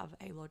might not have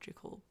a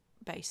logical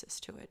basis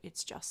to it.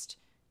 It's just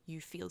you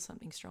feel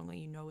something strongly,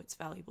 you know it's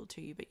valuable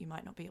to you, but you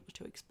might not be able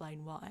to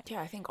explain why. Yeah,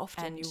 I think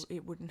often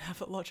it wouldn't have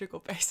a logical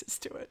basis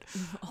to it.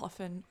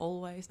 Often,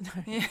 always, no.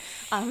 Yeah.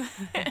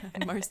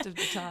 Most of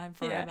the time,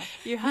 forever.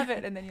 Yeah, you have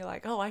it, and then you're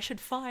like, oh, I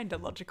should find a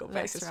logical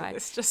basis for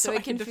this, just so I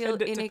can feel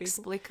defend it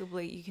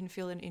inexplicably. You can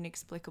feel an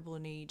inexplicable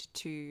need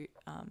to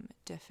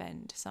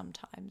defend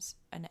sometimes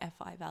an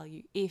FI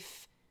value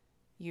if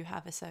you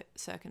have a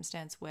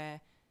circumstance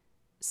where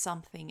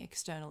something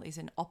external is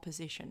in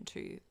opposition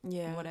to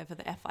whatever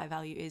the FI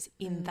value is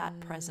in that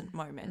present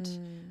moment.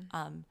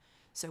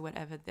 So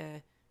whatever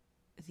the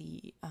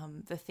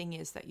thing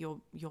is that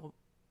you're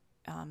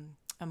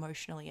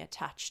emotionally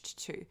attached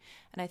to.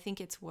 And I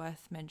think it's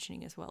worth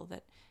mentioning as well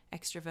that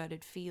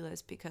extroverted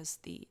feelers, because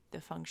the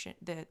function,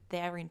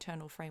 their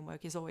internal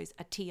framework is always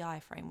a TI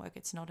framework.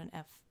 It's not an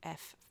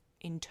F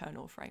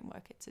internal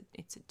framework. It's a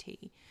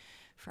T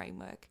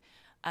framework.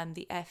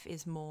 The F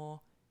is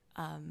more,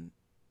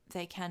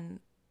 they can,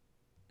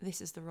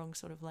 this is the wrong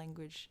sort of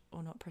language,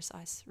 or not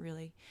precise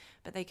really,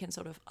 but they can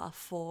sort of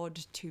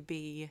afford to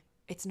be,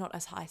 it's not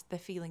as high, the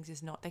feelings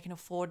is not, they can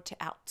afford to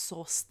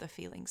outsource the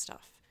feeling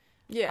stuff.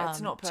 Yeah, it's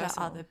not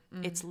personal.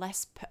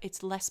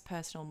 It's less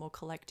personal, more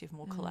collective,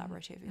 more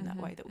collaborative in that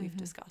way that we've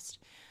discussed.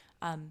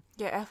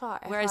 FI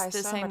whereas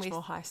is so much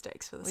more high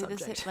stakes for the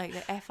subject. Like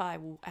the FI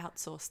will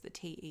outsource the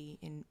TE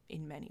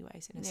in many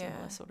ways, in a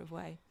similar sort of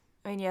way.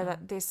 I mean,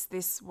 that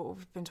this what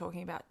we've been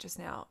talking about just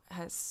now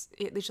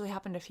it literally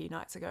happened a few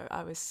nights ago.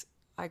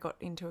 I got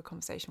into a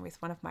conversation with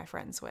one of my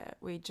friends where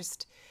we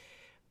just,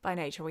 by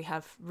nature, we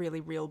have really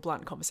real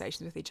blunt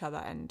conversations with each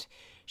other, and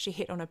she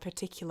hit on a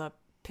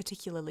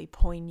particularly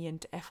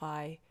poignant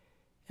FI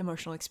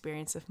emotional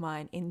experience of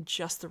mine in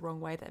just the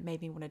wrong way that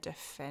made me want to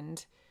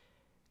defend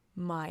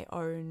my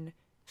own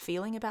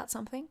feeling about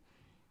something.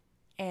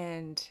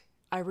 And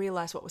I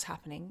realized what was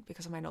happening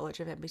because of my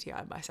knowledge of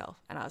MBTI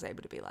myself, and I was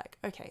able to be like,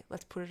 okay,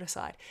 let's put it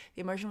aside.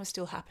 The emotion was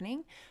still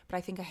happening, but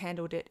I think I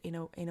handled it in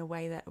a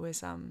way that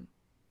was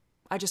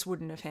I just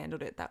wouldn't have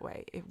handled it that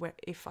way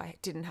if I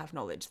didn't have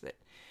knowledge that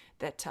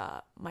that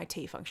my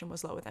T function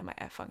was lower than my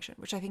F function,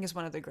 which I think is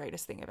one of the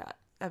greatest things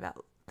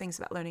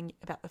about learning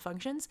about the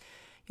functions.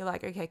 You're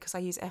like, okay, because I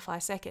use FI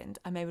second,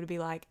 I'm able to be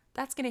like,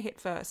 that's going to hit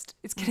first.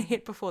 It's going to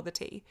hit before the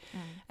T.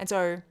 And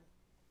so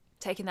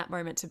taking that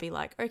moment to be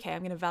like, okay,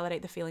 I'm going to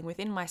validate the feeling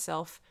within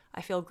myself.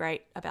 I feel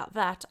great about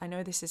that. I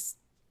know this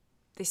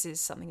is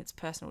something that's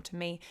personal to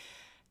me.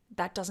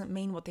 That doesn't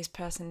mean what this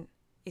person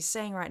is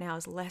saying right now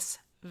is less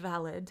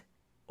valid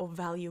or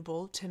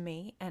valuable to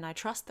me. And I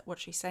trust that what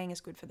she's saying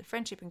is good for the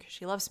friendship and because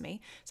she loves me.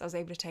 So I was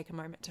able to take a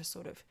moment to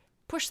sort of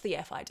push the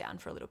FI down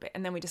for a little bit.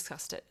 And then we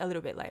discussed it a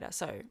little bit later.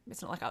 So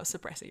it's not like I was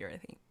suppressing or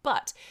anything.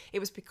 But it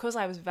was because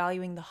I was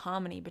valuing the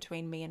harmony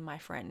between me and my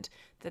friend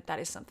that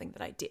is something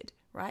that I did,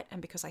 right?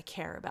 And because I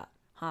care about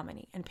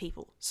harmony and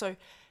people. So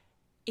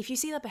if you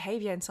see that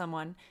behavior in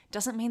someone,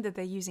 doesn't mean that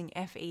they're using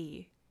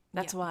FE.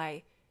 That's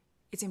why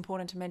it's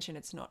important to mention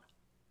it's not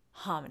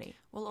harmony.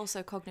 Well,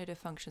 also cognitive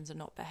functions are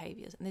not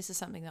behaviors. And this is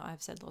something that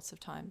I've said lots of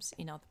times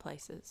in other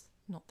places.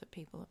 Not that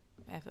people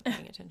are ever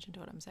paying attention to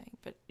what I'm saying,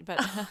 but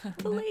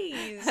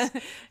please.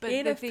 But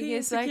ENFP the thing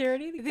is,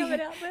 security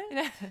coming out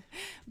there.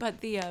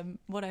 But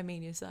what I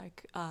mean is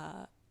like,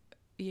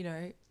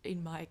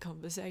 in my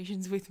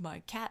conversations with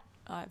my cat,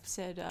 I've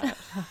said,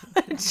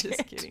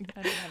 just kidding,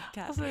 I don't have a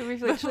cat.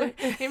 Also,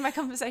 in my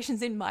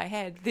conversations in my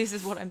head, this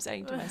is what I'm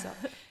saying to myself.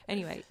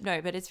 Anyway,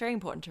 no, but it's very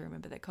important to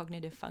remember that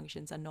cognitive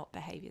functions are not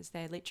behaviors.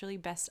 They're literally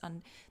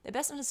they're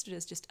best understood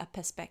as just a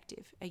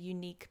perspective, a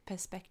unique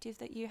perspective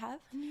that you have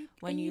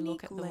when you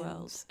look at the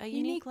world. A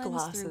unique lens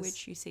glasses through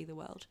which you see the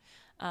world.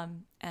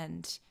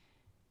 And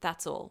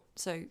that's all.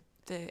 So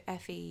the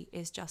FE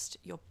is just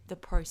the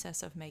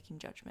process of making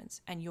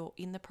judgments. And you're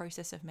in the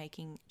process of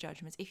making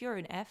judgments. If you're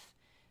an F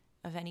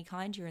of any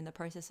kind, you're in the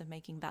process of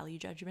making value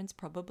judgments,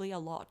 probably a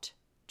lot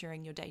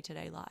during your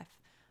day-to-day life,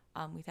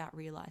 without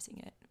realizing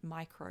it.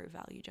 Micro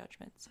value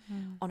judgments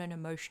on an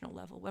emotional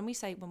level. When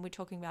we're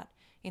talking about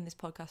in this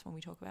podcast, when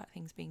we talk about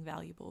things being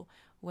valuable,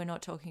 we're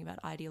not talking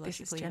about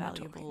ideologically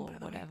valuable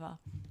or whatever.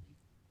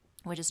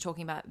 We're just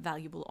talking about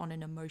valuable on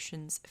an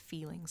emotions,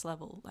 feelings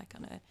level, like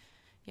in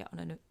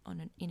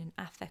an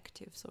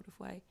affective sort of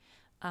way.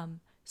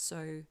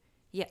 So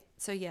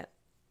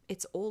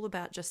it's all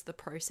about just the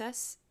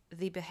process.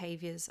 The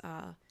behaviors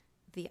are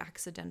the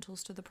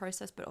accidentals to the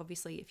process, but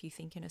obviously if you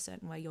think in a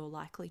certain way, you're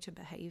likely to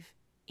behave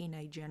in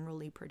a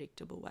generally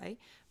predictable way,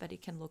 but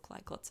it can look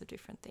like lots of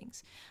different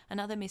things.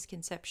 Another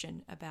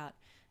misconception about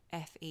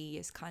FE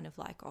is kind of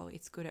like, oh,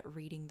 it's good at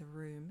reading the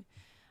room.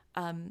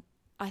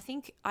 I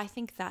think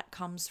that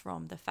comes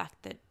from the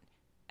fact that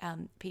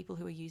people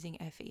who are using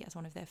FE as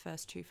one of their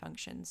first two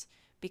functions,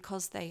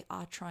 because they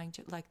are trying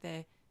to, like,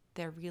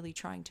 they're really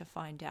trying to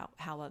find out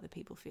how other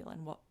people feel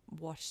and what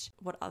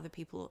other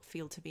people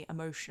feel to be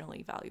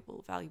emotionally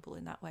valuable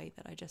in that way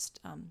that I just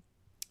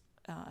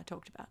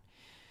talked about.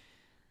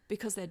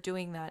 Because they're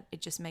doing that,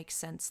 it just makes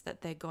sense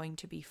that they're going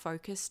to be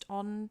focused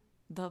on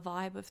the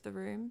vibe of the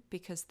room,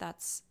 because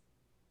that's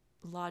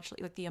largely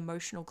like the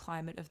emotional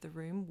climate of the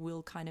room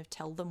will kind of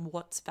tell them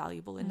what's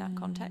valuable in that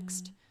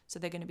context. So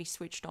they're going to be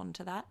switched on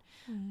to that.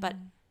 But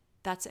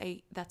that's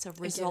a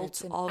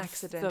result of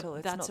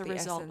accidental. That's a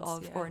result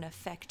of or an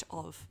effect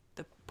of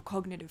the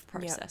cognitive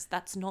process.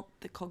 That's not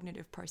the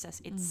cognitive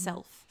process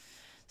itself.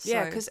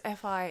 So, because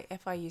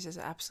FI users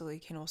absolutely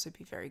can also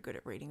be very good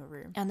at reading a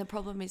room. And the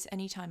problem is,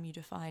 anytime you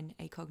define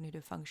a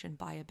cognitive function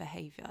by a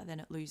behavior, then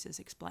it loses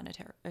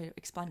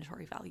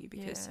explanatory value,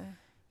 because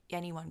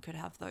anyone could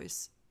have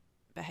those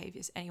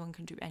behaviors. Anyone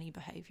can do any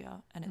behavior,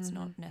 and it's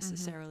not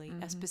necessarily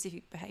a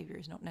specific behavior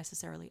is not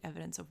necessarily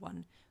evidence of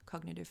one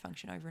cognitive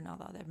function over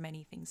another. There are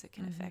many things that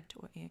can affect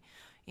or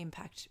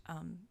impact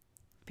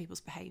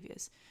people's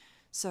behaviors.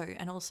 So,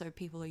 and also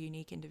people are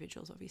unique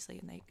individuals, obviously,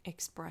 and they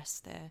express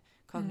their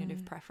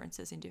cognitive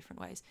preferences in different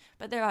ways.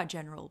 But there are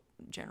general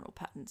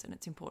patterns, and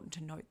it's important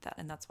to note that,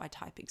 and that's why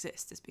type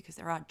exists, is because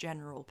there are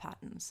general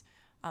patterns.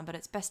 But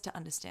it's best to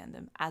understand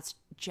them as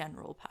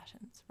general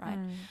patterns, right?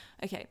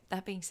 Okay,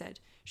 that being said,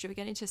 should we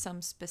get into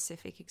some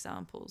specific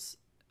examples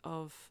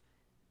of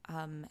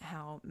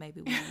how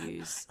maybe we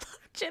use...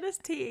 Jenna's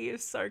TE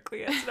is so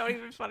clear. It's not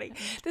even funny.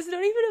 There's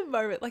not even a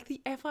moment, like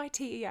the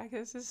FITE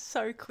axis is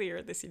so clear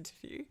in this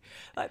interview.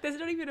 Like there's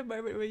not even a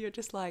moment where you're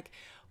just like,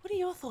 what are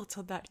your thoughts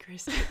on that,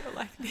 Christy? Or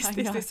like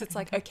this. It's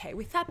like, okay,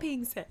 with that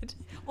being said...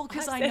 Well,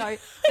 because I know,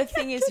 the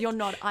thing is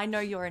I know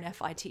you're an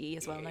FITE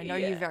as well, and I know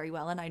you very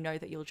well, and I know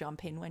that you'll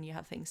jump in when you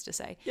have things to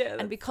say. Yeah,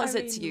 and because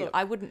it's you,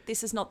 look,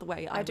 this is not the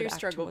way I do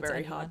struggle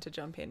very hard to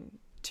jump in,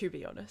 to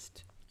be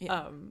honest.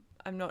 Yeah.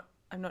 I'm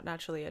not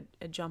naturally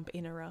a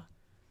jump-innerer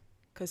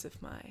because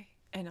of my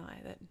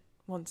NI that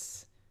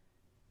wants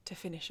to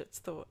finish its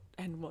thought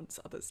and wants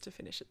others to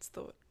finish its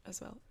thought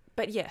as well.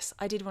 But yes,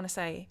 I did want to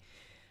say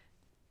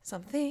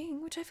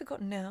something which I've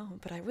forgotten now,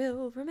 but I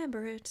will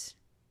remember it.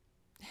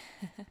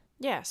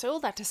 Yeah, so all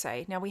that to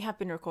say, now we have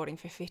been recording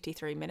for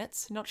 53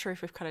 minutes. Not sure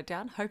if we've cut it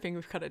down, hoping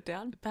we've cut it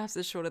down. Perhaps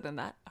it's shorter than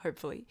that,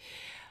 hopefully.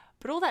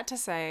 But all that to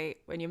say,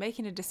 when you're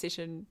making a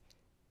decision,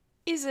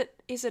 is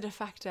it a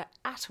factor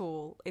at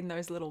all in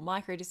those little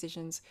micro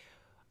decisions?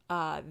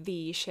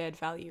 the shared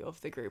value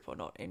of the group or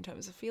not in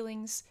terms of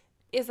feelings.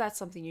 Is that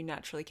something you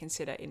naturally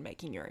consider in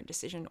making your own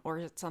decision, or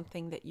is it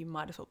something that you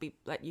might as well be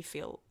that you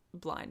feel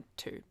blind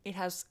to? It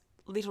has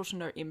little to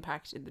no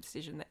impact in the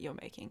decision that you're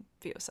making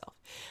for yourself.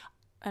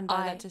 And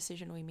by that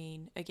decision, we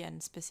mean,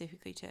 again,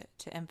 specifically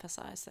to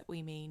emphasize that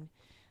we mean,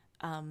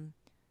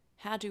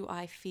 how do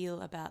I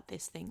feel about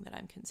this thing that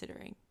I'm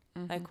considering?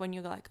 Mm-hmm. Like when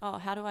you're like, oh,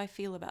 how do I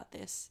feel about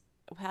this?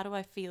 How do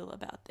I feel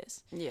about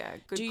this? Yeah,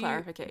 good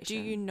clarification. Do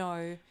you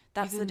know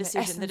that's the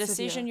decision? The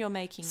decision you're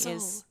making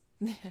is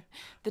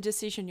the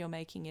decision you're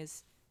making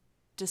is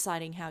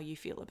deciding how you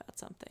feel about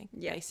something,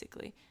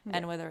 basically,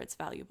 and whether it's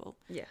valuable.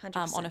 Yeah,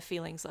 100%. On a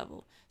feelings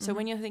level. So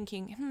when you're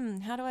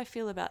thinking, how do I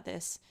feel about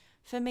this?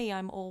 For me,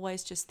 I'm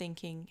always just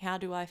thinking, how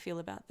do I feel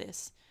about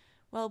this?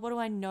 Well, what do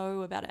I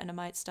know about it? And I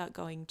might start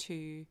going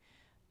to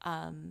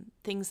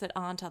things that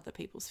aren't other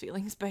people's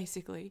feelings,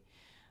 basically.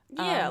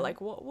 Yeah,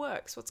 like what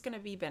works? What's going to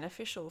be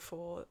beneficial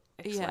for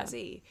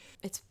XYZ?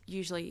 It's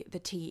usually the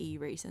TE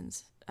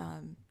reasons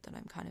that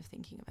I'm kind of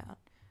thinking about,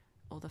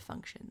 or the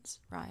functions,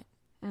 right?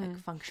 Like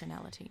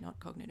functionality, not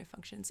cognitive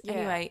functions. Yeah.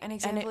 Anyway, an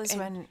example is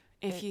when...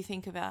 If you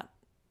think about...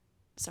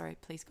 Sorry,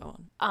 please go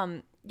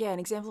on. Yeah, an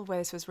example of where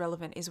this was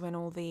relevant is when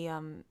all the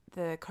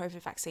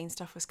COVID vaccine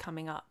stuff was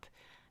coming up,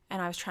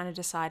 and I was trying to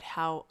decide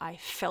how I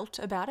felt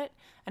about it,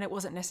 and it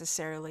wasn't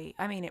necessarily...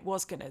 I mean, it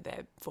was going to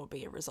therefore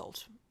be a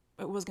result.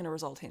 It was going to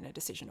result in a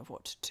decision of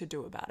what to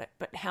do about it,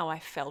 but how I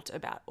felt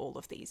about all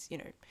of these,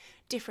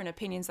 different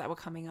opinions that were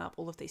coming up,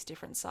 all of these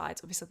different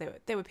sides. Obviously,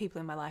 there were people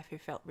in my life who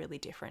felt really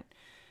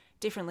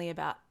differently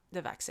about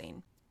the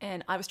vaccine,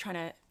 and I was trying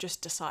to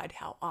just decide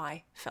how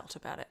I felt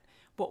about it,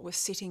 what was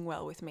sitting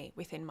well with me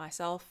within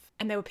myself.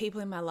 And there were people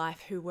in my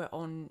life who were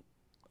on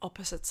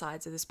opposite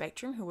sides of the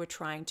spectrum who were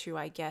trying to,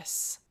 I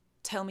guess,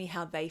 tell me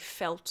how they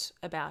felt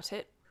about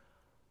it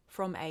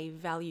from a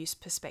values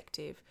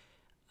perspective.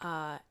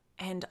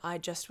 And I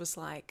just was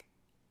like,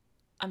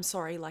 I'm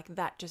sorry, like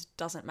that just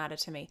doesn't matter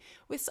to me.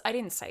 I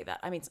didn't say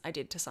that. I mean, I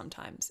did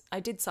sometimes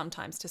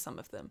to some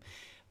of them.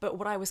 But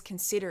what I was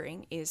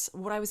considering is,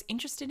 what I was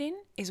interested in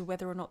is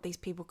whether or not these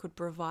people could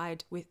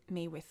provide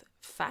me with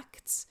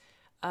facts,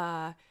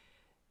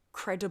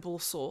 credible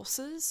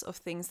sources of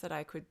things that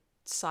I could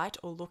cite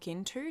or look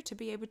into to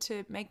be able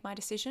to make my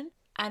decision.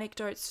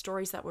 Anecdotes,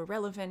 stories that were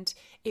relevant.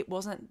 It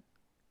wasn't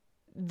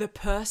the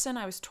person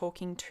I was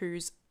talking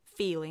to's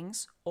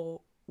feelings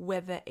or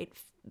whether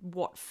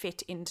what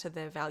fit into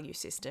their value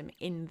system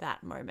in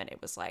that moment.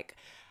 It was like,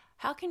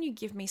 how can you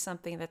give me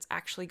something that's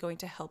actually going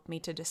to help me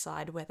to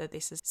decide whether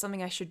this is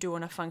something I should do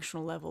on a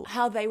functional level?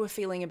 How they were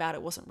feeling about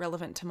it wasn't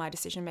relevant to my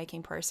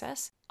decision-making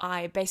process.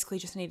 I basically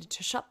just needed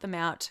to shut them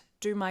out,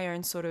 do my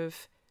own sort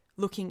of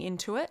looking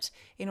into it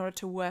in order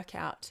to work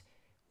out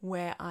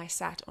where I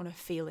sat on a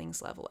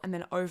feelings level. And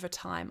then over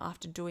time,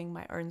 after doing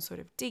my own sort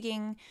of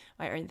digging,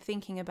 my own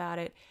thinking about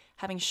it,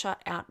 having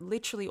shut out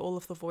literally all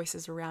of the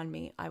voices around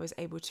me, I was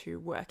able to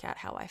work out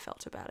how I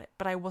felt about it.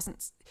 But I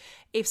wasn't,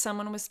 if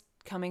someone was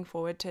coming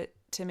forward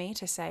to me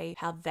to say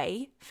how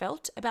they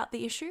felt about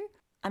the issue,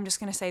 I'm just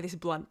going to say this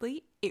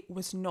bluntly, it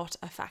was not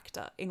a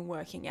factor in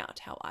working out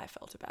how I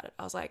felt about it.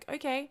 I was like,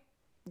 okay,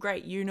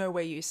 great, you know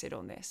where you sit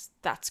on this.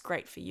 That's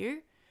great for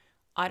you.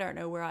 I don't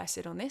know where I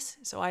sit on this,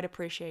 so I'd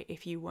appreciate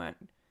if you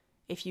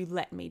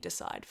let me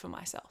decide for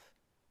myself.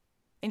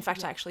 In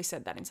fact, I actually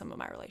said that in some of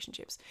my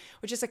relationships,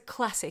 which is a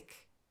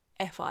classic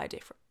FI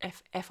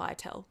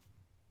tell.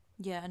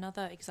 Yeah,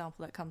 another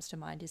example that comes to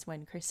mind is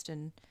when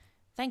Kristen...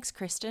 Thanks,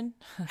 Kristen.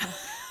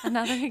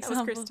 Another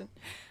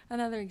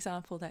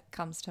example that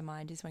comes to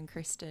mind is when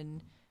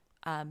Kristen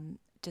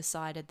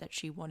decided that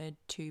she wanted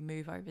to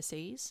move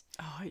overseas.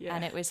 Oh, yeah.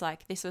 And it was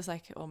like, this was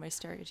like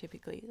almost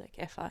stereotypically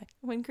like FI.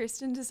 When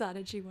Kristen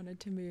decided she wanted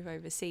to move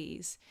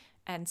overseas,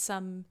 and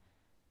some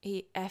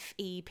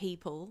FE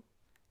people,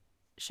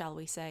 shall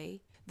we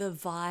say, the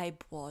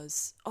vibe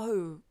was,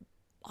 oh,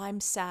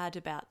 I'm sad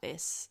about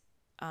this.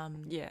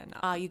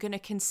 Are you going to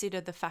consider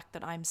the fact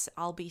that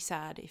I'll be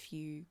sad if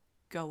you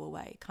go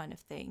away, kind of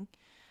thing?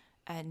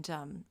 And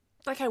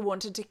I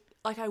wanted to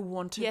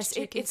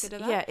consider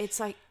that. Yeah, it's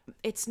like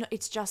it's not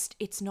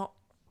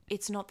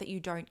that you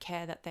don't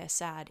care that they're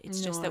sad.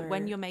 It's just that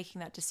when you're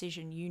making that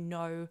decision, you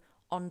know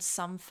on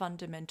some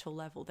fundamental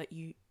level that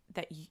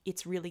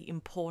it's really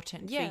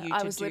important for you to do.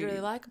 I was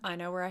literally like, I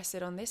know where I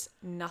sit on this.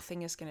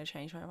 Nothing is going to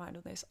change my mind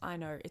on this. I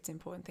know it's an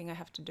important thing I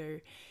have to do.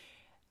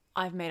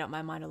 I've made up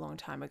my mind a long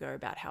time ago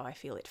about how I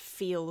feel. It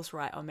feels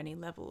right on many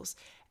levels.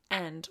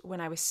 And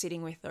when I was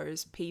sitting with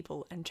those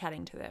people and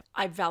chatting to them,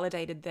 I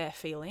validated their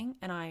feeling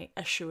and I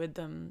assured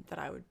them that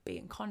I would be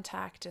in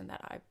contact and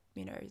that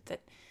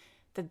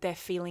that their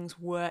feelings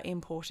were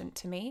important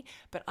to me.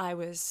 But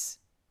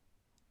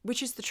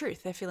which is the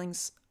truth, their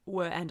feelings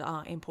were and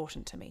are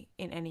important to me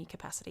in any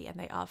capacity, and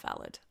they are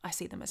valid. I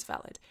see them as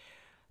valid.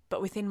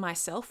 But within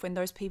myself, when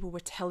those people were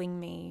telling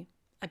me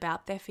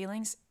about their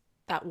feelings,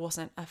 that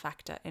wasn't a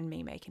factor in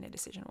me making a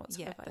decision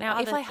whatsoever. Yeah, now,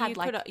 if I had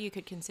you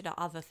could consider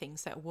other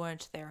things that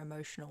weren't their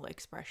emotional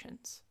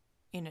expressions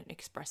in an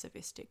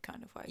expressivistic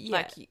kind of way,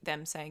 like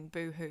them saying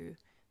boo-hoo,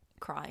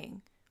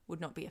 crying,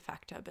 would not be a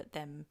factor, but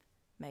them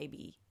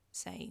maybe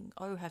saying,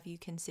 oh, have you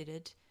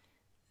considered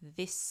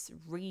this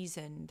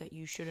reason that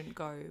you shouldn't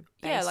go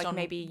based on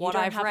maybe what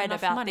I've read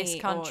about this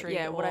country,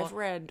 or what I've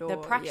read, or the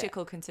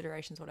practical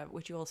considerations, whatever,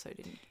 which you also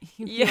didn't.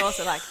 Yeah. You're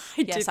also like,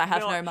 yes, I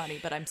have no money,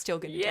 but I'm still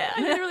going to do it.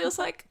 I literally was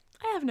like,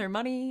 I have no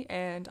money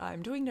and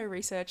I'm doing no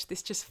research.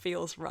 This just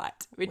feels right.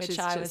 Which is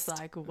I just was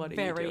like, what are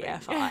very you doing?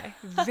 FI.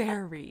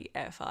 Very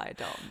FI,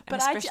 Dom. But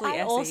especially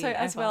I also, SE,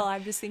 as FI. well,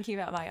 I'm just thinking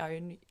about my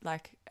own,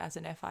 like, as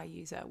an FI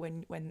user,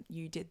 when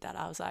you did that,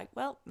 I was like,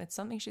 well, it's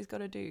something she's got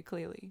to do,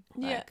 clearly.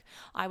 Like,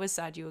 I was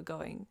sad you were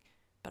going,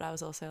 but I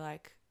was also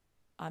like,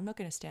 I'm not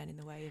going to stand in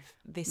the way of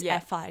this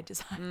FI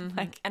design.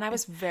 Like, and I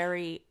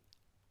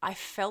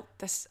felt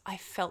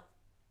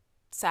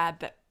sad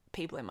that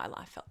people in my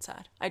life felt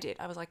sad. I did.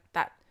 I was like,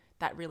 that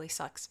really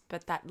sucks,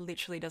 but that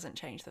literally doesn't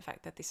change the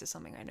fact that this is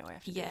something I know I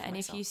have to do for and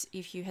myself.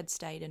 if you had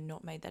stayed and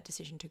not made that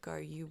decision to go,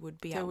 you would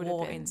be There at would have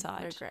war been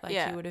inside. regret. Like,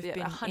 you would have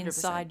been 100%.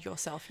 inside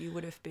yourself. You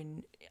would have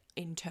been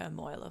in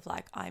turmoil of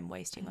like, I'm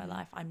wasting my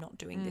life. I'm not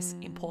doing this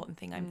important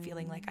thing I'm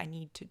feeling like I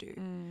need to do.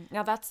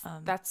 Now that's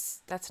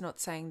not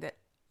saying that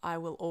I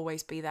will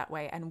always be that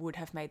way and would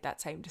have made that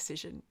same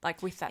decision.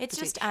 Like with that, it's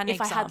just an if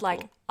example. I had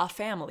like a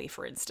family,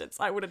 for instance,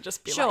 I wouldn't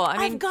just be Sure, like,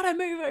 I mean, I've got to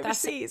move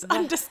overseas.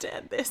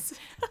 Understand this.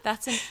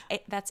 That's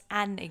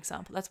an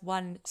example. That's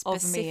one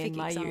Of specific me in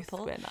my example.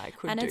 youth when I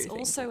could and do it's things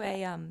also like a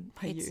that.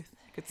 My youth,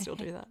 I could still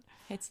do that.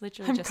 It's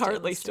literally I'm just to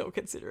currently illustrate- still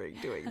considering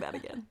doing that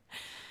again.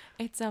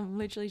 It's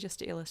literally just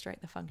to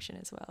illustrate the function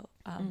as well.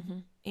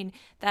 In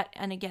that,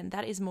 and again,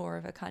 that is more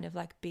of a kind of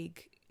like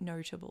big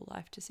notable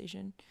life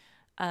decision.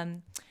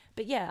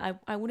 But yeah,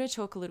 I want to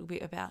talk a little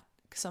bit about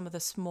some of the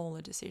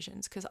smaller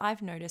decisions, because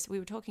I've noticed, we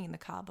were talking in the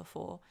car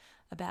before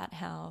about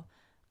how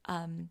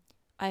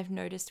I've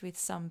noticed with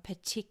some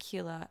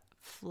particular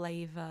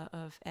flavor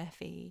of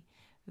FE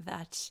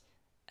that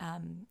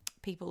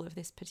people of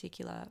this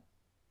particular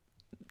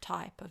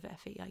type of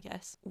FE, I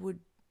guess, would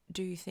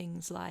do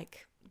things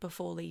like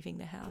before leaving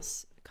the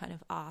house kind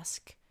of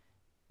ask,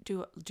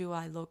 do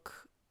I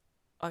look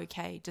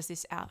okay? Does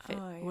this outfit,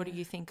 what do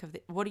you think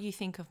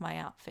of my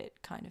outfit,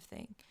 kind of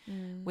thing?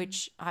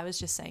 Which I was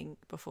just saying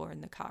before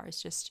in the car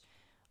is just,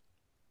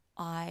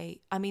 I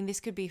mean, this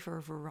could be for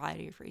a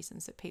variety of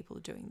reasons that people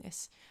are doing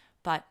this,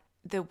 but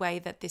the way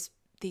that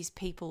these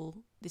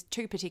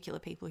two particular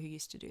people who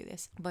used to do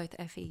this, both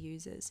FE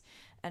users,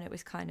 and it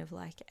was kind of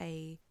like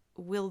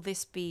will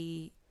this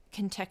be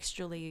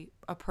contextually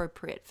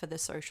appropriate for the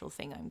social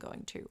thing I'm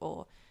going to,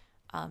 or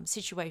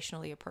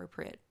situationally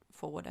appropriate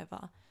for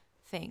whatever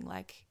thing?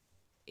 Like,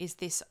 is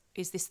this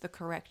the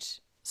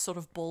correct sort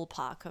of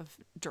ballpark of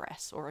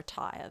dress or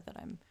attire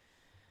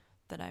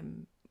that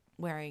I'm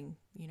wearing,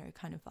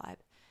 kind of vibe?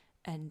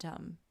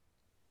 And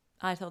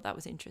I thought that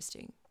was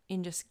interesting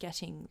in just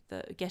getting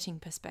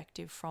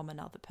perspective from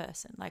another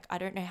person. Like, I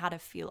don't know how to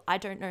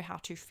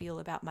feel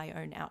about my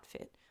own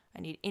outfit. I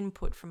need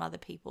input from other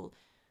people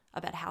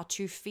about how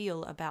to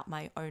feel about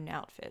my own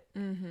outfit.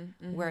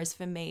 Whereas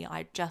for me,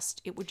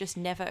 it would just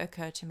never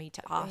occur to me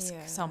to ask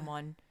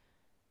someone,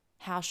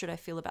 how should I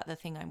feel about the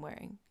thing I'm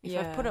wearing? If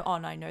I put it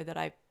on, I know that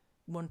I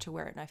want to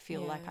wear it and I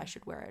feel like I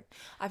should wear it.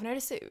 I've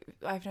noticed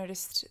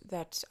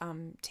that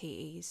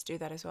TEs do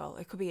that as well.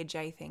 It could be a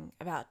J thing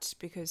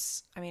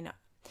because I mean,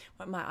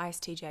 my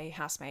ISTJ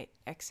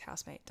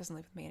ex-housemate doesn't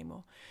live with me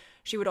anymore.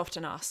 She would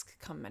often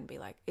come and be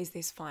like, is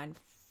this fine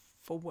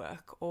for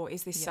work? Or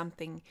is this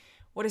something,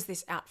 what does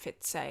this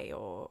outfit say?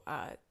 Or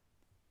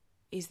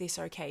is this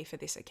okay for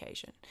this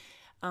occasion?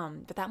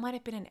 But that might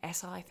have been an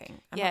SI thing.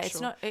 I'm not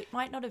sure. It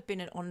might not have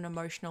been on an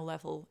emotional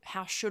level.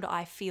 How should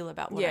I feel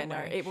about what I'm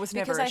wearing? It was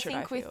never. Because I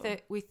think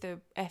with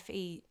the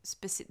FE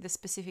the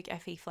specific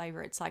FE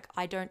flavor, it's like,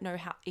 I don't know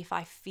how, if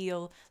I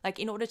feel like,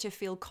 in order to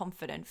feel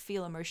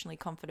emotionally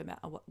confident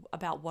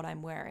about what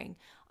I'm wearing,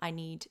 I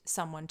need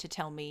someone to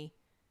tell me,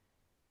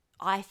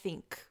 I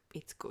think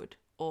it's good,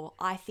 or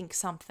I think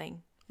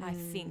something. I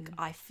think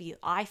I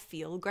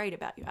feel great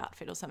about your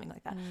outfit, or something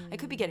like that. I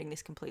could be getting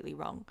this completely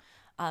wrong.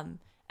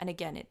 And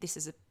again, this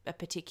is a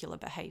particular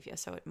behavior,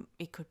 so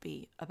it could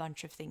be a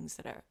bunch of things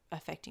that are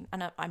affecting.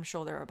 And I'm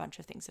sure there are a bunch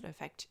of things that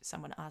affect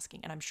someone asking,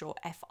 and I'm sure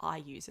FI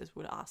users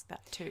would ask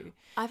that too.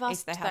 I've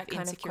asked that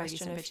kind of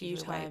question a few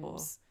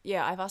times.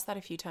 I've asked that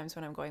a few times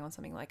when I'm going on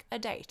something like a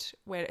date,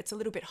 where it's a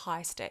little bit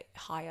higher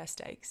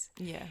stakes.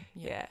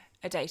 Yeah,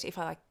 a date. If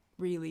I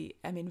really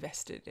am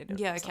invested in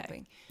it or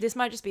something. This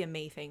might just be a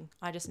me thing.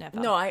 I just never.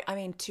 No, I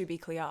mean, to be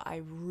clear,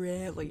 I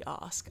rarely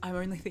ask. I'm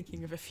only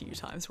thinking of a few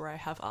times where I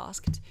have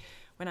asked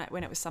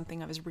when it was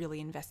something I was really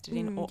invested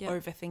in or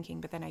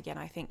overthinking. But then again,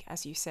 I think,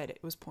 as you said,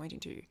 it was pointing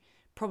to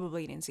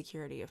probably an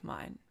insecurity of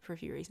mine for a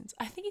few reasons.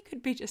 I think it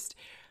could be just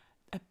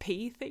a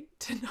P thing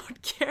to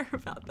not care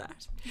about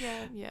that.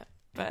 Yeah.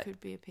 But it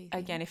could be a P thing.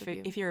 Again,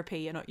 if you're a P,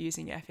 you're not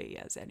using FE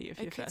as any of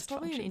your first It's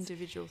probably functions. an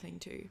individual thing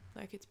too.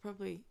 Like, it's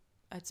probably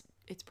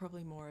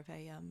more of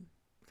a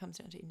comes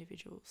down to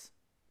individuals.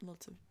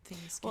 Lots of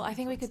things. Well, I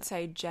think we could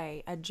say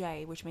a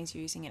J, which means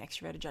you're using an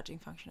extroverted judging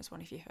function as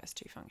one of your first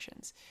two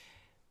functions,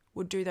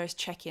 would do those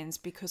check-ins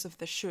because of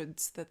the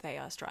shoulds that they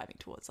are striving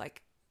towards.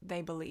 Like,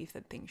 they believe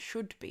that things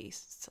should be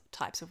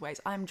types of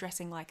ways. I'm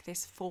dressing like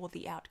this for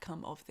the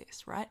outcome of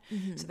this, right?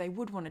 So they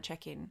would want to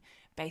check in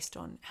based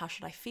on, how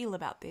should I feel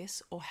about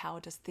this, or how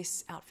does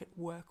this outfit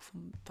work for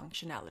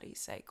functionality's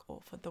sake,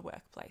 or for the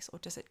workplace, or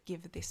does it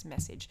give this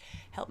message?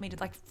 Help me to,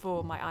 like,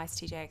 for my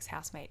ISTJX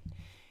housemate,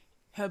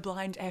 her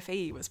blind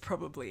FE was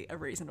probably a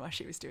reason why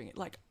she was doing it.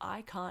 Like,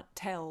 I can't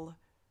tell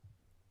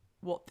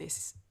what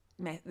this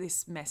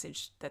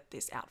message that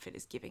this outfit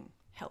is giving.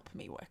 Help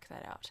me work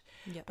that out.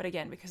 Yep. But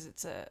again, because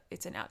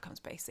it's an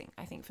outcomes-based thing,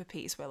 I think for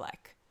Ps we're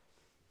like,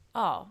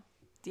 oh,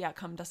 the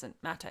outcome doesn't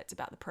matter. It's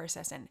about the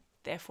process, and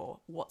therefore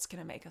what's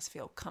going to make us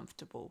feel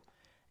comfortable.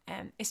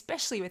 And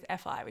especially with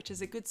FI, which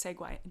is a good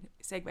segue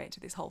into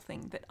this whole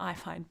thing that I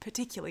find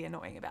particularly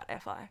annoying about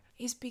FI,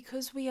 is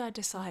because we are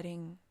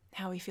deciding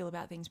how we feel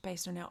about things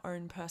based on our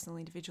own personal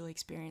individual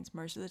experience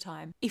most of the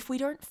time. If we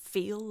don't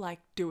feel like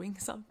doing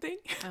something...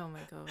 Oh my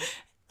God.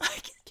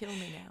 Like, kill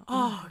me now.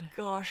 Oh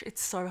gosh,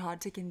 it's so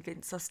hard to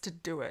convince us to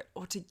do it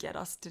or to get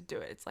us to do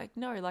it. It's like,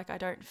 no, like, I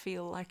don't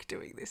feel like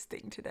doing this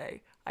thing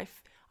today.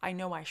 I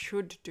know I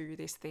should do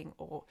this thing,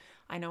 or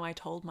I know I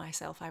told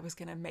myself I was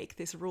going to make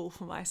this rule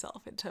for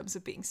myself in terms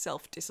of being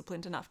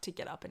self-disciplined enough to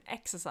get up and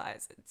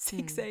exercise at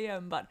 6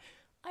 a.m, but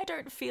I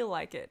don't feel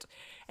like it.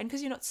 And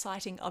because you're not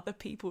citing other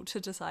people to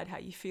decide how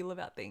you feel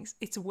about things,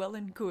 it's well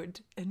and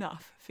good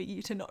enough for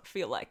you to not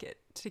feel like it,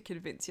 to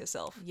convince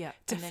yourself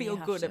to feel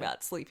good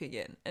about sleeping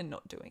in and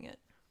not doing it.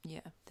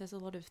 Yeah, there's a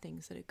lot of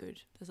things that are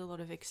good. There's a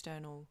lot of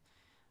external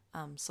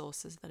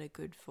sources that are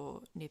good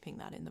for nipping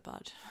that in the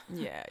bud.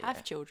 Yeah.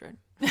 Have children.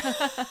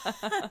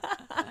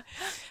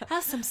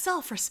 Have some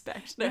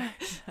self-respect. No.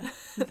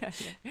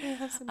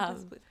 Have some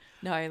discipline.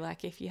 No,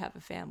 like, if you have a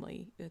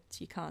family,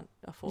 you can't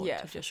afford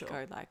to just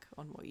go like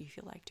on what you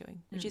feel like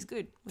doing, which is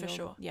good for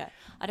sure. Yeah,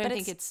 I don't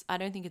think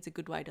it's a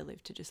good way to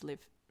live, to just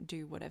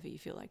do whatever you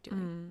feel like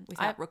doing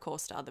without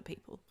recourse to other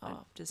people. I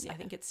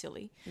think it's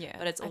silly. Yeah,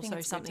 but it's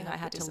also something I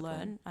had to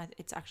learn.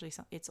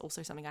 It's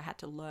also something I had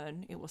to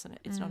learn.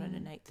 It's not an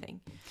innate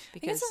thing.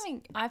 Because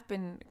something I've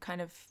been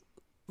kind of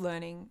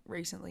learning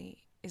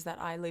recently is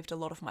that I lived a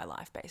lot of my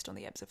life based on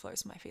the ebbs and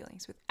flows of my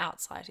feelings, without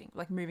citing,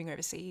 like moving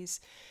overseas,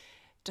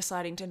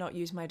 deciding to not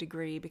use my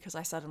degree because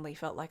I suddenly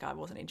felt like I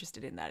wasn't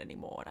interested in that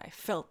anymore, and I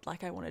felt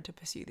like I wanted to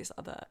pursue this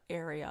other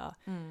area,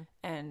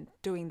 and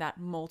doing that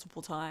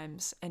multiple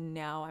times. And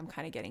now I'm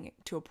kind of getting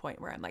to a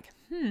point where I'm like,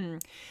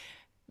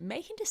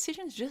 making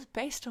decisions just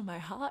based on my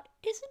heart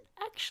isn't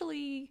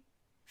actually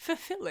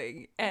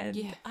fulfilling,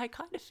 and I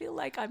kind of feel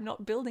like I'm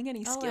not building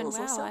any skills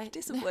or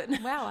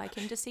self-discipline. I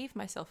can deceive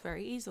myself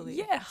very easily.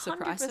 Yeah,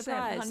 100%,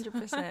 surprise.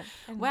 100%.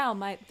 Wow,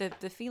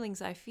 the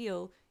feelings I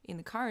feel in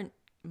the current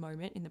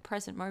moment, in the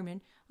present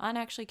moment, aren't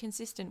actually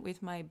consistent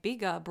with my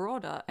bigger,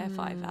 broader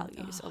FI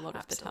values a lot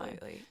of the time.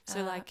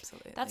 So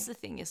that's the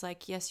thing, is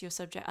like, yes, you're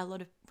subject,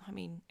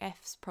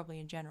 Fs probably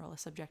in general are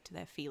subject to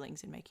their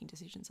feelings in making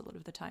decisions a lot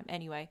of the time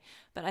anyway,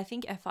 but I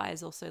think FI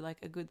is also like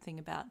a good thing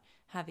about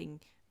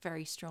having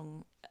very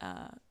strong,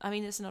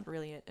 it's not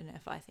really an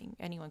FI thing.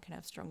 Anyone can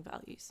have strong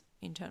values,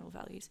 internal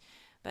values.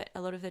 But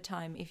a lot of the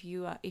time, if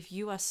you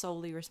are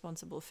solely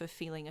responsible for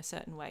feeling a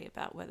certain way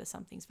about whether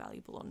something's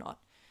valuable or not,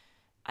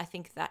 I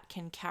think that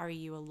can carry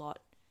you a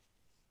lot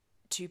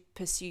to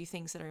pursue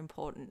things that are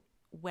important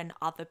when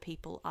other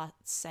people are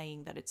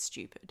saying that it's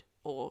stupid,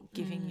 or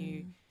giving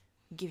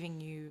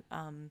you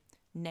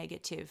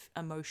negative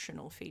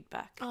emotional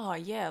feedback. Oh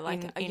yeah,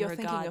 like you're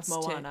thinking of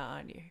Moana,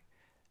 aren't you?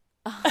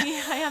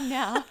 Yeah, I am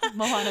now.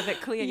 Moana,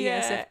 but clear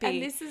ESFP.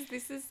 And this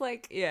is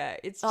like,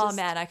 it's just... Oh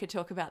man, I could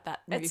talk about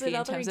that movie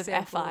in terms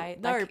example. Of FI.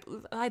 No,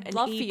 I'd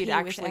love for you to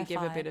actually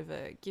give a bit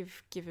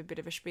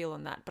of a spiel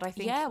on that. But I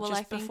think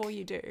before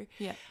you do,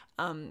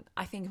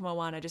 I think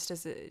Moana, just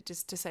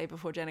to say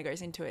before Jenna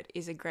goes into it,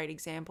 is a great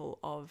example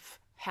of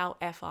how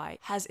FI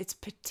has its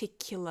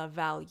particular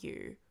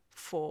value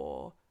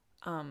for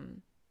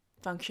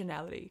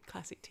functionality,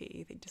 classic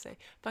TE thing to say,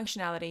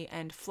 functionality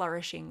and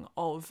flourishing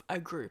of a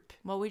group.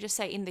 Well, we just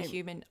say in the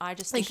human, I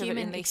just think of it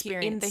in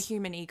the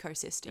human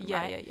ecosystem,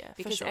 right? Yeah,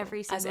 because sure.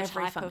 every single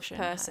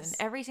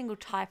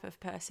type of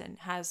person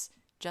has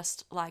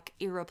just like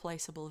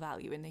irreplaceable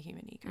value in the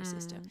human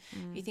ecosystem.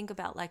 If you think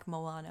about like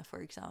Moana, for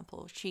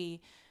example, she's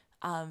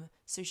an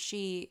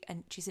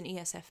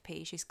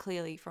ESFP. She's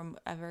clearly from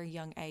a very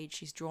young age,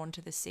 she's drawn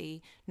to the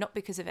sea, not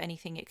because of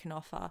anything it can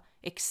offer,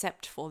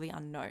 except for the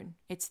unknown.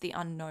 It's the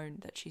unknown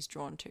that she's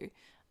drawn to.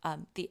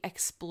 The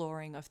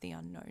exploring of the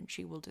unknown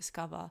she will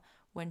discover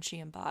when she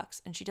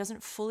embarks. And she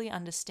doesn't fully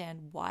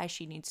understand why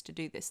she needs to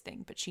do this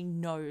thing, but she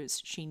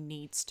knows she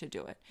needs to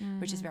do it,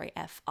 which is very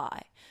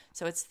FI.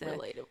 So it's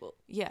relatable.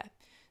 Yeah.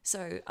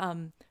 So,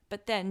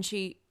 but then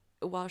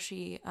while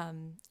she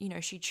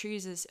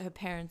chooses, her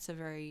parents are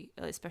very,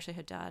 especially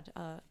her dad,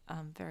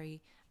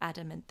 very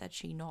adamant that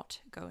she not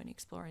go and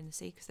explore in the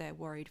sea because they're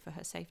worried for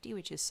her safety,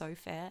 which is so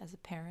fair as a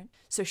parent.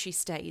 So she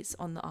stays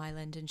on the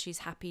island, and she's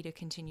happy to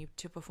continue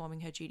to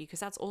performing her duty because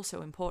that's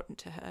also important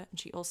to her, and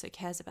she also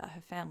cares about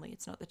her family.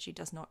 It's not that she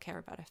does not care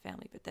about her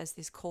family, but there's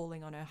this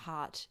calling on her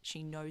heart.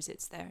 She knows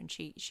it's there, and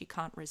she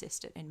can't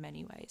resist it in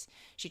many ways.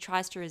 She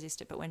tries to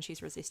resist it, but when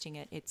she's resisting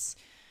it, it's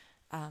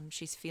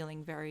she's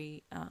feeling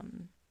very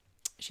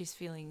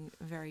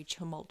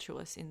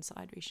tumultuous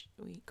inside,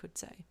 we could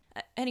say.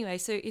 Anyway,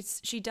 so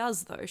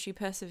she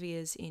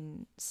perseveres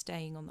in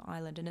staying on the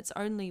island, and it's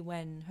only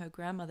when her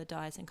grandmother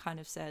dies and kind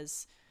of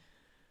says,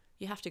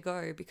 you have to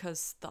go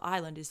because the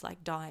island is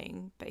like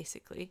dying,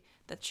 basically,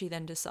 that she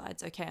then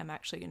decides, okay, I'm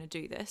actually going to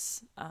do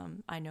this.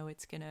 I know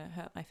it's going to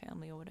hurt my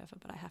family or whatever,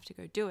 but I have to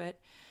go do it.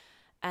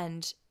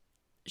 And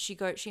she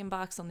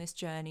embarks on this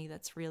journey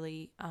that's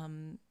really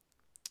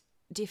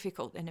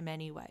difficult in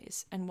many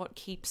ways, and what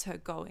keeps her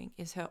going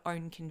is her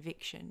own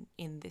conviction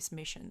in this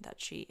mission that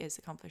she is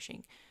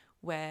accomplishing,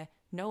 where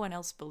no one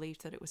else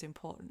believed that it was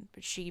important,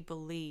 but she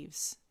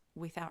believes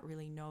without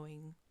really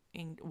knowing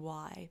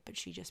why, but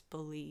she just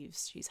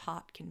believes. She's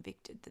heart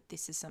convicted that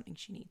this is something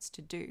she needs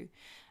to do,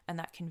 and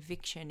that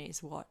conviction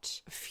is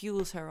what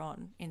fuels her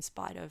on in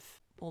spite of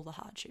all the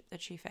hardship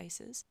that she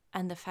faces.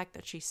 And the fact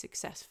that she's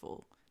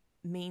successful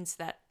means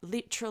that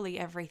literally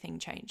everything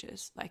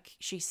changes. Like,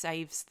 she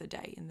saves the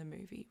day in the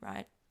movie,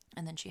 right?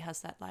 And then she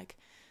has that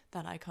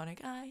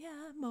iconic "I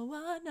am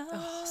Moana."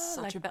 Oh,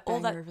 such like a all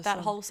banger of a that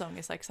song. whole song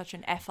is like such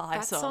an FI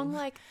That song. song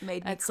like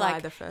made me It's cry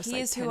like, the first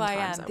here's 10 who I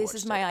times am. I This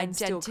is watched my it, and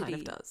identity. still kind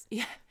of does.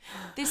 Yeah,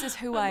 this is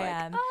who I'm I like,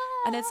 am.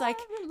 And it's like,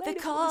 the relatable,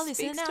 call speaks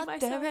isn't to out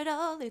myself. there at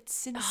all.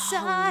 It's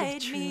inside me.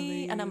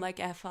 literally. And I'm like,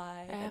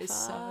 FI. That is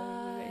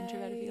so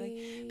introverted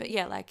feeling. But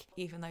yeah, like,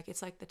 even like,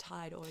 it's like the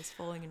tide always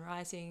falling and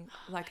rising.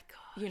 Like,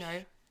 you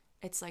know,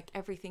 it's like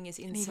everything is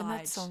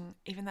inside. And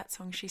even that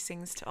song she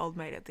sings to old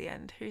mate at the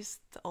end. Who's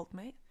the old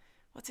mate?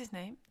 What's his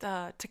name?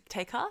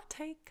 Taker.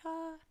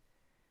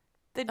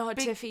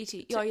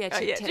 Tefiti.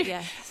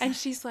 Yeah. And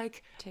she's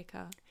like,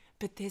 Taker.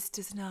 but this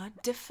does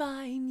not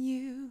define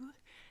you.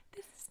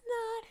 This is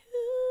not who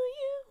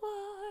you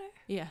are.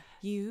 Yeah.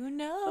 You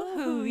know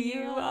who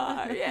you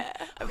are. Yeah.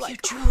 I'm You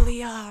like,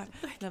 truly are.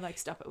 And I'm like,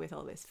 stop it with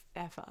all this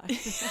FI.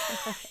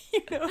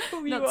 you know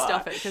who you Not are.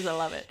 stop it, because I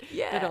love it.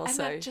 Yeah. But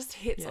also, and that just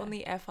hits yeah. on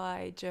the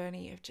FI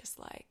journey of just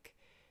like,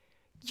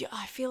 yeah,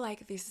 I feel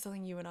like this is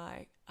something you and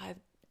I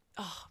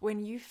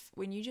when you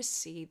just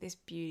see this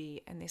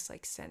beauty and this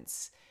like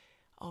sense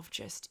of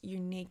just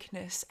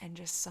uniqueness and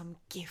just some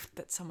gift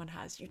that someone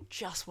has, you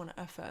just want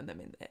to affirm them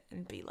in it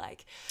and be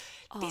like,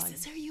 this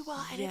is who you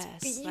are, and yes,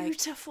 it's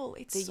beautiful.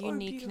 Like, it's the so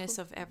uniqueness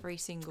beautiful. of every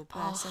single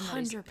person.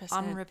 100%. That is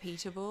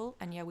unrepeatable.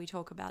 And yeah, we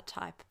talk about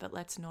type, but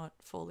let's not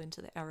fall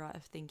into the error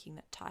of thinking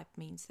that type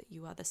means that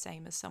you are the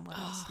same as someone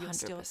else. You're 100%.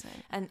 still,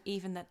 and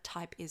even that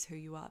type is who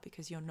you are,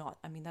 because you're not.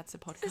 I mean, that's a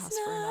podcast It's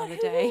for not another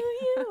who day.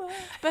 you are.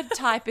 But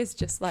type is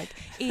just like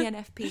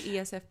ENFP,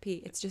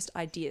 ESFP. It's just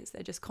ideas.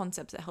 They're just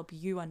concepts that help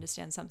you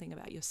understand something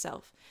about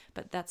yourself.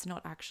 But that's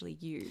not actually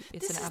you.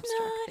 It's This an is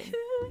abstract not thing.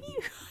 who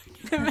you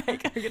are.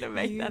 I'm gonna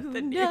make that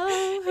the new.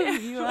 know who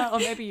you are, or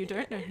maybe you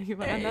don't know who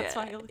you are, and that's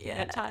why you're looking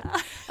at type.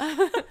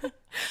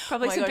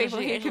 Probably Oh my some gosh, people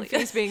she here actually-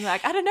 confused, being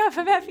like, I don't know if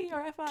I'm FE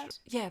or FI.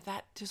 Yeah,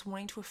 that just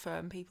wanting to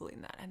affirm people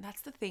in that. And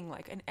that's the thing,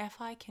 like an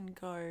FI can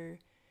go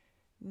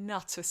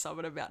nuts with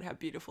someone about how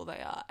beautiful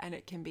they are, and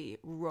it can be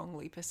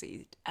wrongly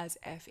perceived as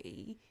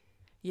FE.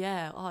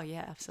 Yeah. Oh,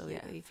 yeah.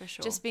 Absolutely. Yeah, for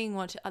sure. Just being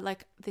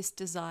like this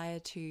desire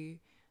to,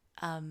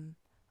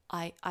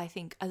 I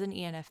think as an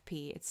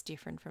ENFP, it's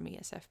different from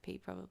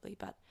ESFP probably,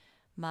 but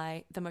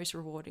the most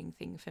rewarding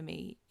thing for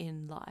me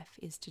in life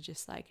is to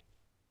just like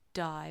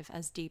dive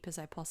as deep as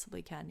I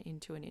possibly can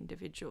into an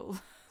individual,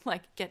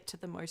 like get to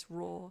the most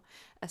raw,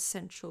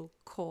 essential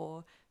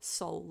core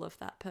soul of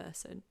that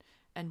person,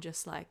 and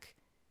just like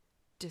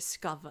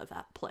discover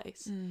that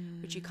place,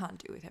 which you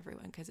can't do with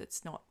everyone because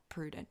it's not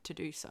prudent to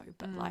do so.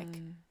 But like,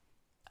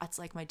 that's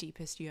like my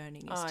deepest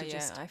yearning is to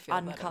just I feel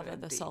that at uncover a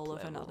the deep soul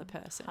of level. another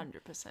person.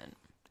 100%.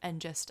 And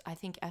just, I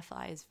think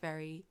FI is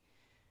very,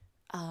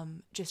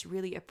 just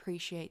really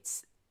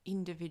appreciates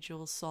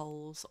individual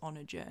souls on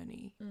a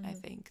journey. I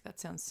think that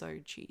sounds so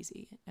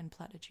cheesy and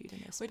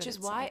platitudinous. Which but is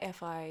it's why like,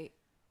 FI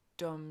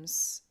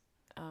DOMs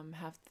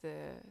have the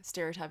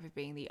stereotype of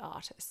being the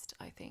artist,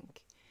 I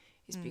think,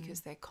 is because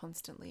they're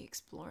constantly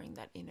exploring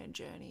that inner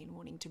journey and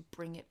wanting to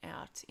bring it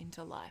out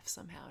into life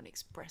somehow and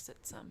express it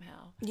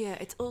somehow. yeah,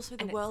 it's also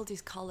the world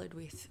is coloured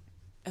with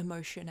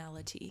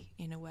emotionality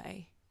in a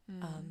way.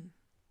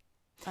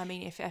 I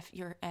mean, if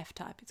you're F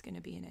type, it's going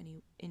to be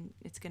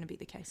it's going to be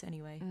the case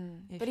anyway.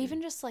 But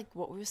even just like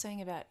what we were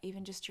saying about,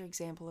 even just your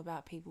example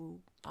about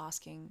people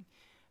asking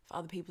for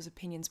other people's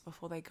opinions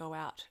before they go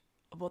out,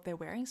 of what they're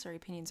wearing. Sorry,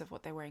 opinions of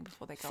what they're wearing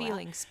before they go out.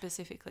 feelings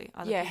specifically.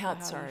 Yeah, how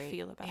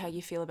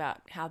you feel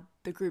about how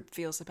the group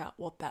feels about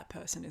what that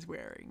person is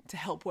wearing to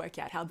help work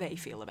out how they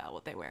feel about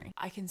what they're wearing.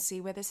 I can see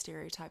where the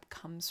stereotype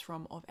comes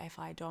from of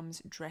FI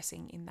DOMs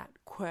dressing in that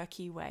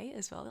quirky way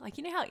as well. Like,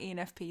 you know how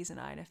ENFPs and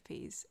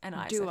INFPs and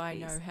ISFPs. Do I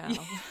know how?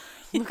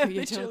 Look who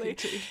you're talking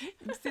to.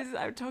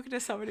 I'm talking to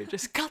someone who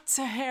just cuts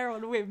her hair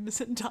on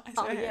whims and dyes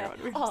her hair on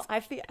whims. Oh, I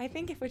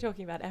think if we're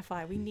talking about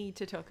FI, we need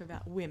to talk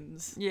about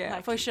whims.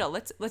 Yeah, for sure.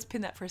 Let's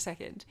pin that for a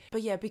second.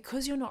 But yeah,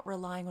 because you're not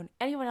relying on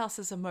anyone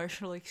else's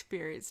emotional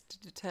experience to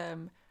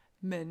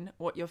determine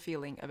what you're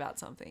feeling about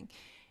something,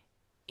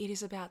 it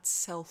is about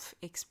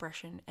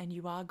self-expression, and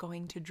you are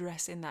going to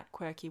dress in that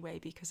quirky way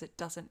because it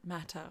doesn't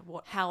matter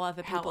how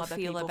other people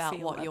feel about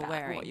what you're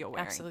wearing.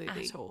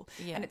 Absolutely. At all.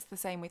 Yeah. And it's the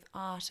same with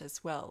art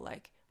as well.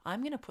 Like, I'm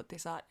going to put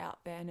this art out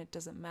there, and it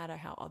doesn't matter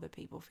how other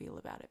people feel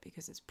about it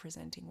because it's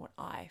presenting what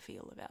I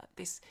feel about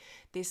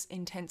this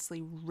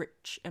intensely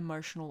rich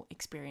emotional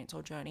experience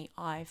or journey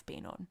I've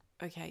been on.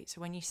 Okay,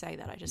 so when you say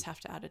that, I just have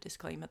to add a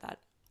disclaimer that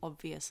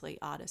obviously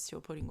artists who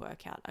are putting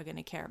work out are going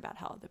to care about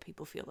how other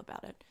people feel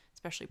about it,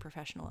 especially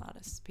professional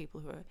artists, people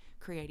who are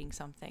creating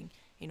something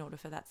in order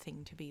for that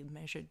thing to be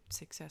measured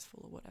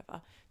successful or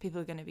whatever.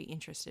 People are going to be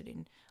interested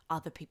in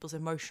other people's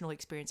emotional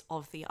experience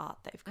of the art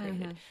they've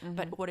created.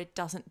 But what it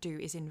doesn't do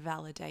is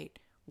invalidate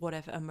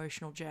whatever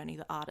emotional journey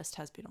the artist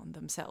has been on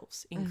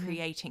themselves in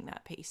creating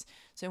that piece.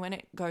 So when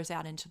it goes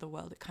out into the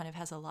world, it kind of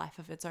has a life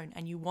of its own,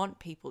 and you want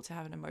people to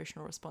have an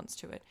emotional response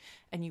to it,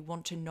 and you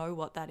want to know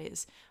what that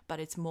is, but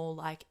it's more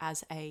like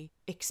as a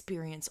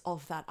experience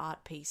of that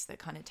art piece that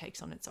kind of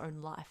takes on its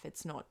own life.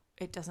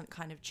 It doesn't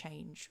kind of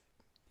change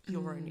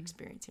your own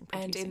experience in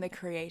producing. And in the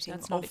creating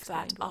of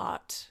that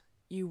art,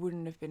 you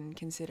wouldn't have been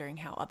considering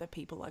how other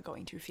people are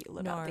going to feel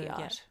about the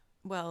art. Yeah.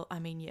 Well, I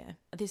mean, yeah,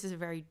 this is a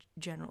very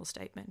general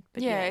statement.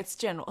 But yeah, it's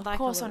general. Of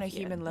course, on a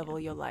human level,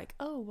 you're like,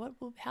 oh,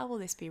 how will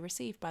this be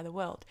received by the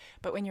world?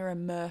 But when you're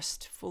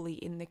immersed fully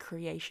in the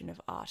creation of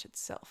art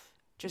itself,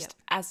 just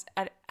as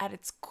at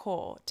its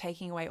core,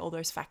 taking away all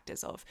those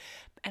factors of,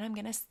 and I'm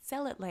going to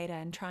sell it later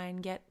and try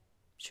and get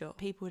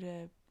people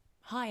to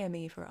hire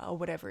me for, or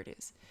whatever it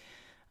is.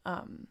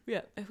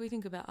 If we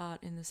think about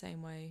art in the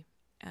same way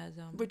as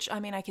which,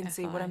 I mean, I can FI.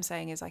 see, what I'm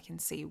saying is I can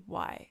see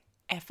why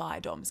FI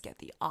DOMs get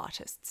the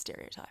artist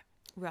stereotype.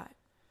 Right.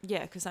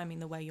 Yeah, because I mean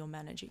the way you're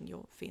managing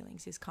your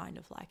feelings is kind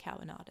of like how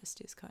an artist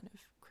is kind of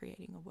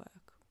creating a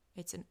work.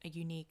 It's a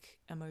unique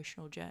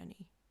emotional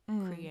journey,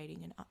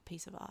 creating a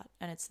piece of art.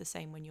 And it's the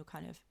same when you're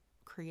kind of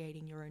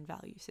creating your own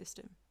value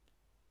system,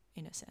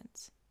 in a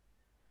sense.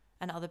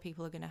 And other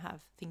people are going to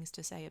have things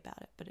to say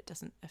about it, but it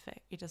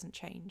doesn't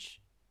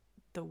change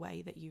the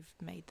way that you've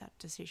made that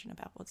decision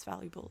about what's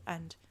valuable,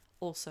 and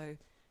also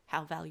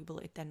how valuable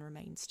it then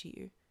remains to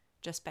you,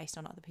 just based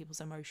on other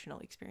people's emotional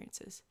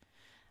experiences.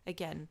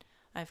 Again,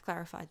 I've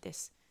clarified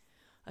this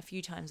a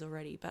few times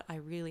already, but I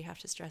really have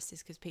to stress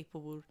this because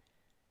people will.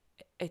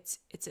 It's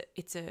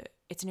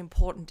an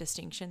important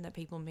distinction that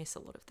people miss a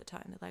lot of the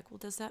time. They're like, well,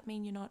 does that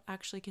mean you're not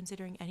actually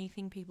considering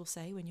anything people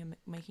say when you're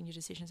making your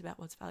decisions about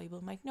what's valuable?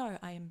 I'm like, no,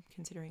 I am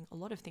considering a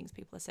lot of things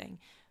people are saying.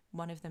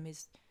 One of them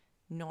is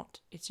not.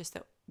 It's just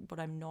that what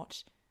I'm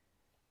not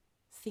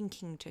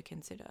thinking to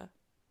consider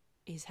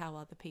is how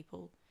other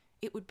people.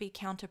 It would be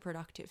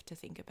counterproductive to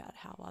think about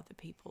how other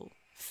people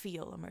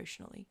feel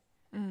emotionally.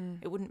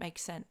 It wouldn't make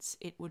sense.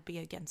 It would be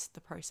against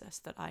the process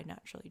that I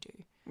naturally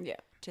do. Yeah.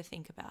 To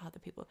think about other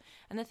people.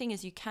 And the thing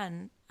is, you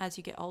can, as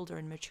you get older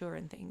and mature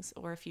in things,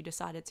 or if you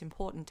decide it's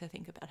important to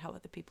think about how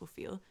other people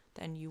feel,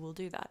 then you will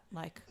do that,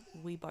 like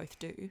we both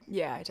do.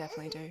 Yeah, I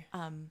definitely do.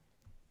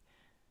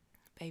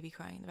 Baby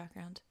crying in the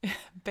background.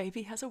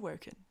 Baby has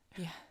awoken.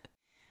 Yeah.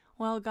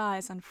 Well,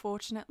 guys,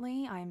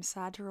 unfortunately, I am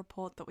sad to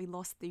report that we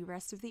lost the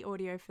rest of the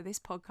audio for this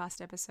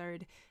podcast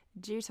episode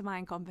due to my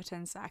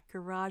incompetence at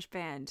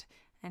GarageBand.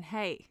 And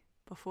hey,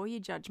 before you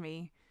judge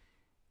me,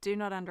 do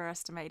not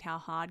underestimate how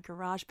hard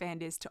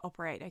GarageBand is to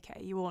operate. Okay,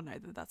 you all know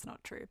that that's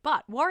not true.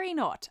 But worry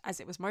not,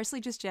 as it was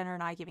mostly just Jenna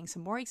and I giving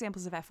some more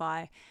examples of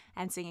FI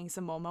and singing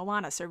some more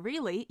Moana. So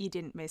really, you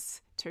didn't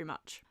miss too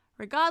much.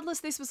 Regardless,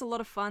 this was a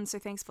lot of fun, so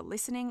thanks for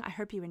listening. I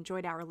hope you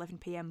enjoyed our 11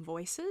 p.m.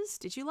 voices.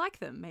 Did you like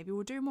them? Maybe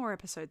we'll do more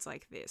episodes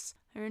like this.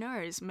 Who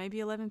knows? Maybe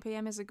 11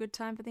 p.m. is a good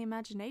time for the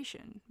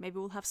imagination. Maybe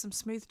we'll have some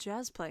smooth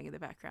jazz playing in the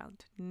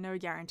background. No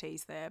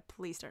guarantees there.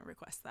 Please don't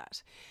request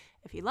that.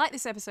 If you like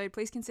this episode,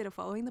 please consider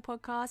following the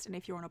podcast, and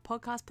if you're on a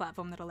podcast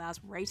platform that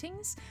allows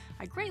ratings,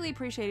 I greatly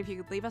appreciate if you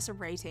could leave us a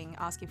rating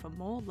asking for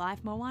more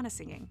live Moana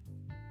singing.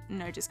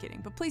 No, just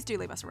kidding, but please do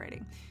leave us a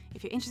rating.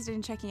 If you're interested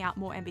in checking out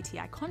more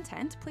MBTI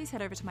content, please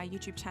head over to my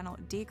YouTube channel,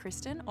 Dear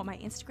Kristen, or my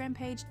Instagram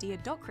page,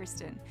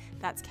 dear.kristen.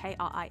 That's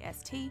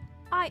Kristin.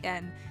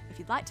 If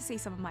you'd like to see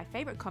some of my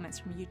favourite comments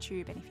from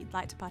YouTube, and if you'd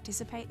like to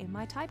participate in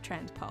my type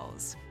trend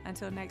polls.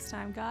 Until next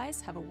time,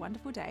 guys, have a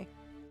wonderful day.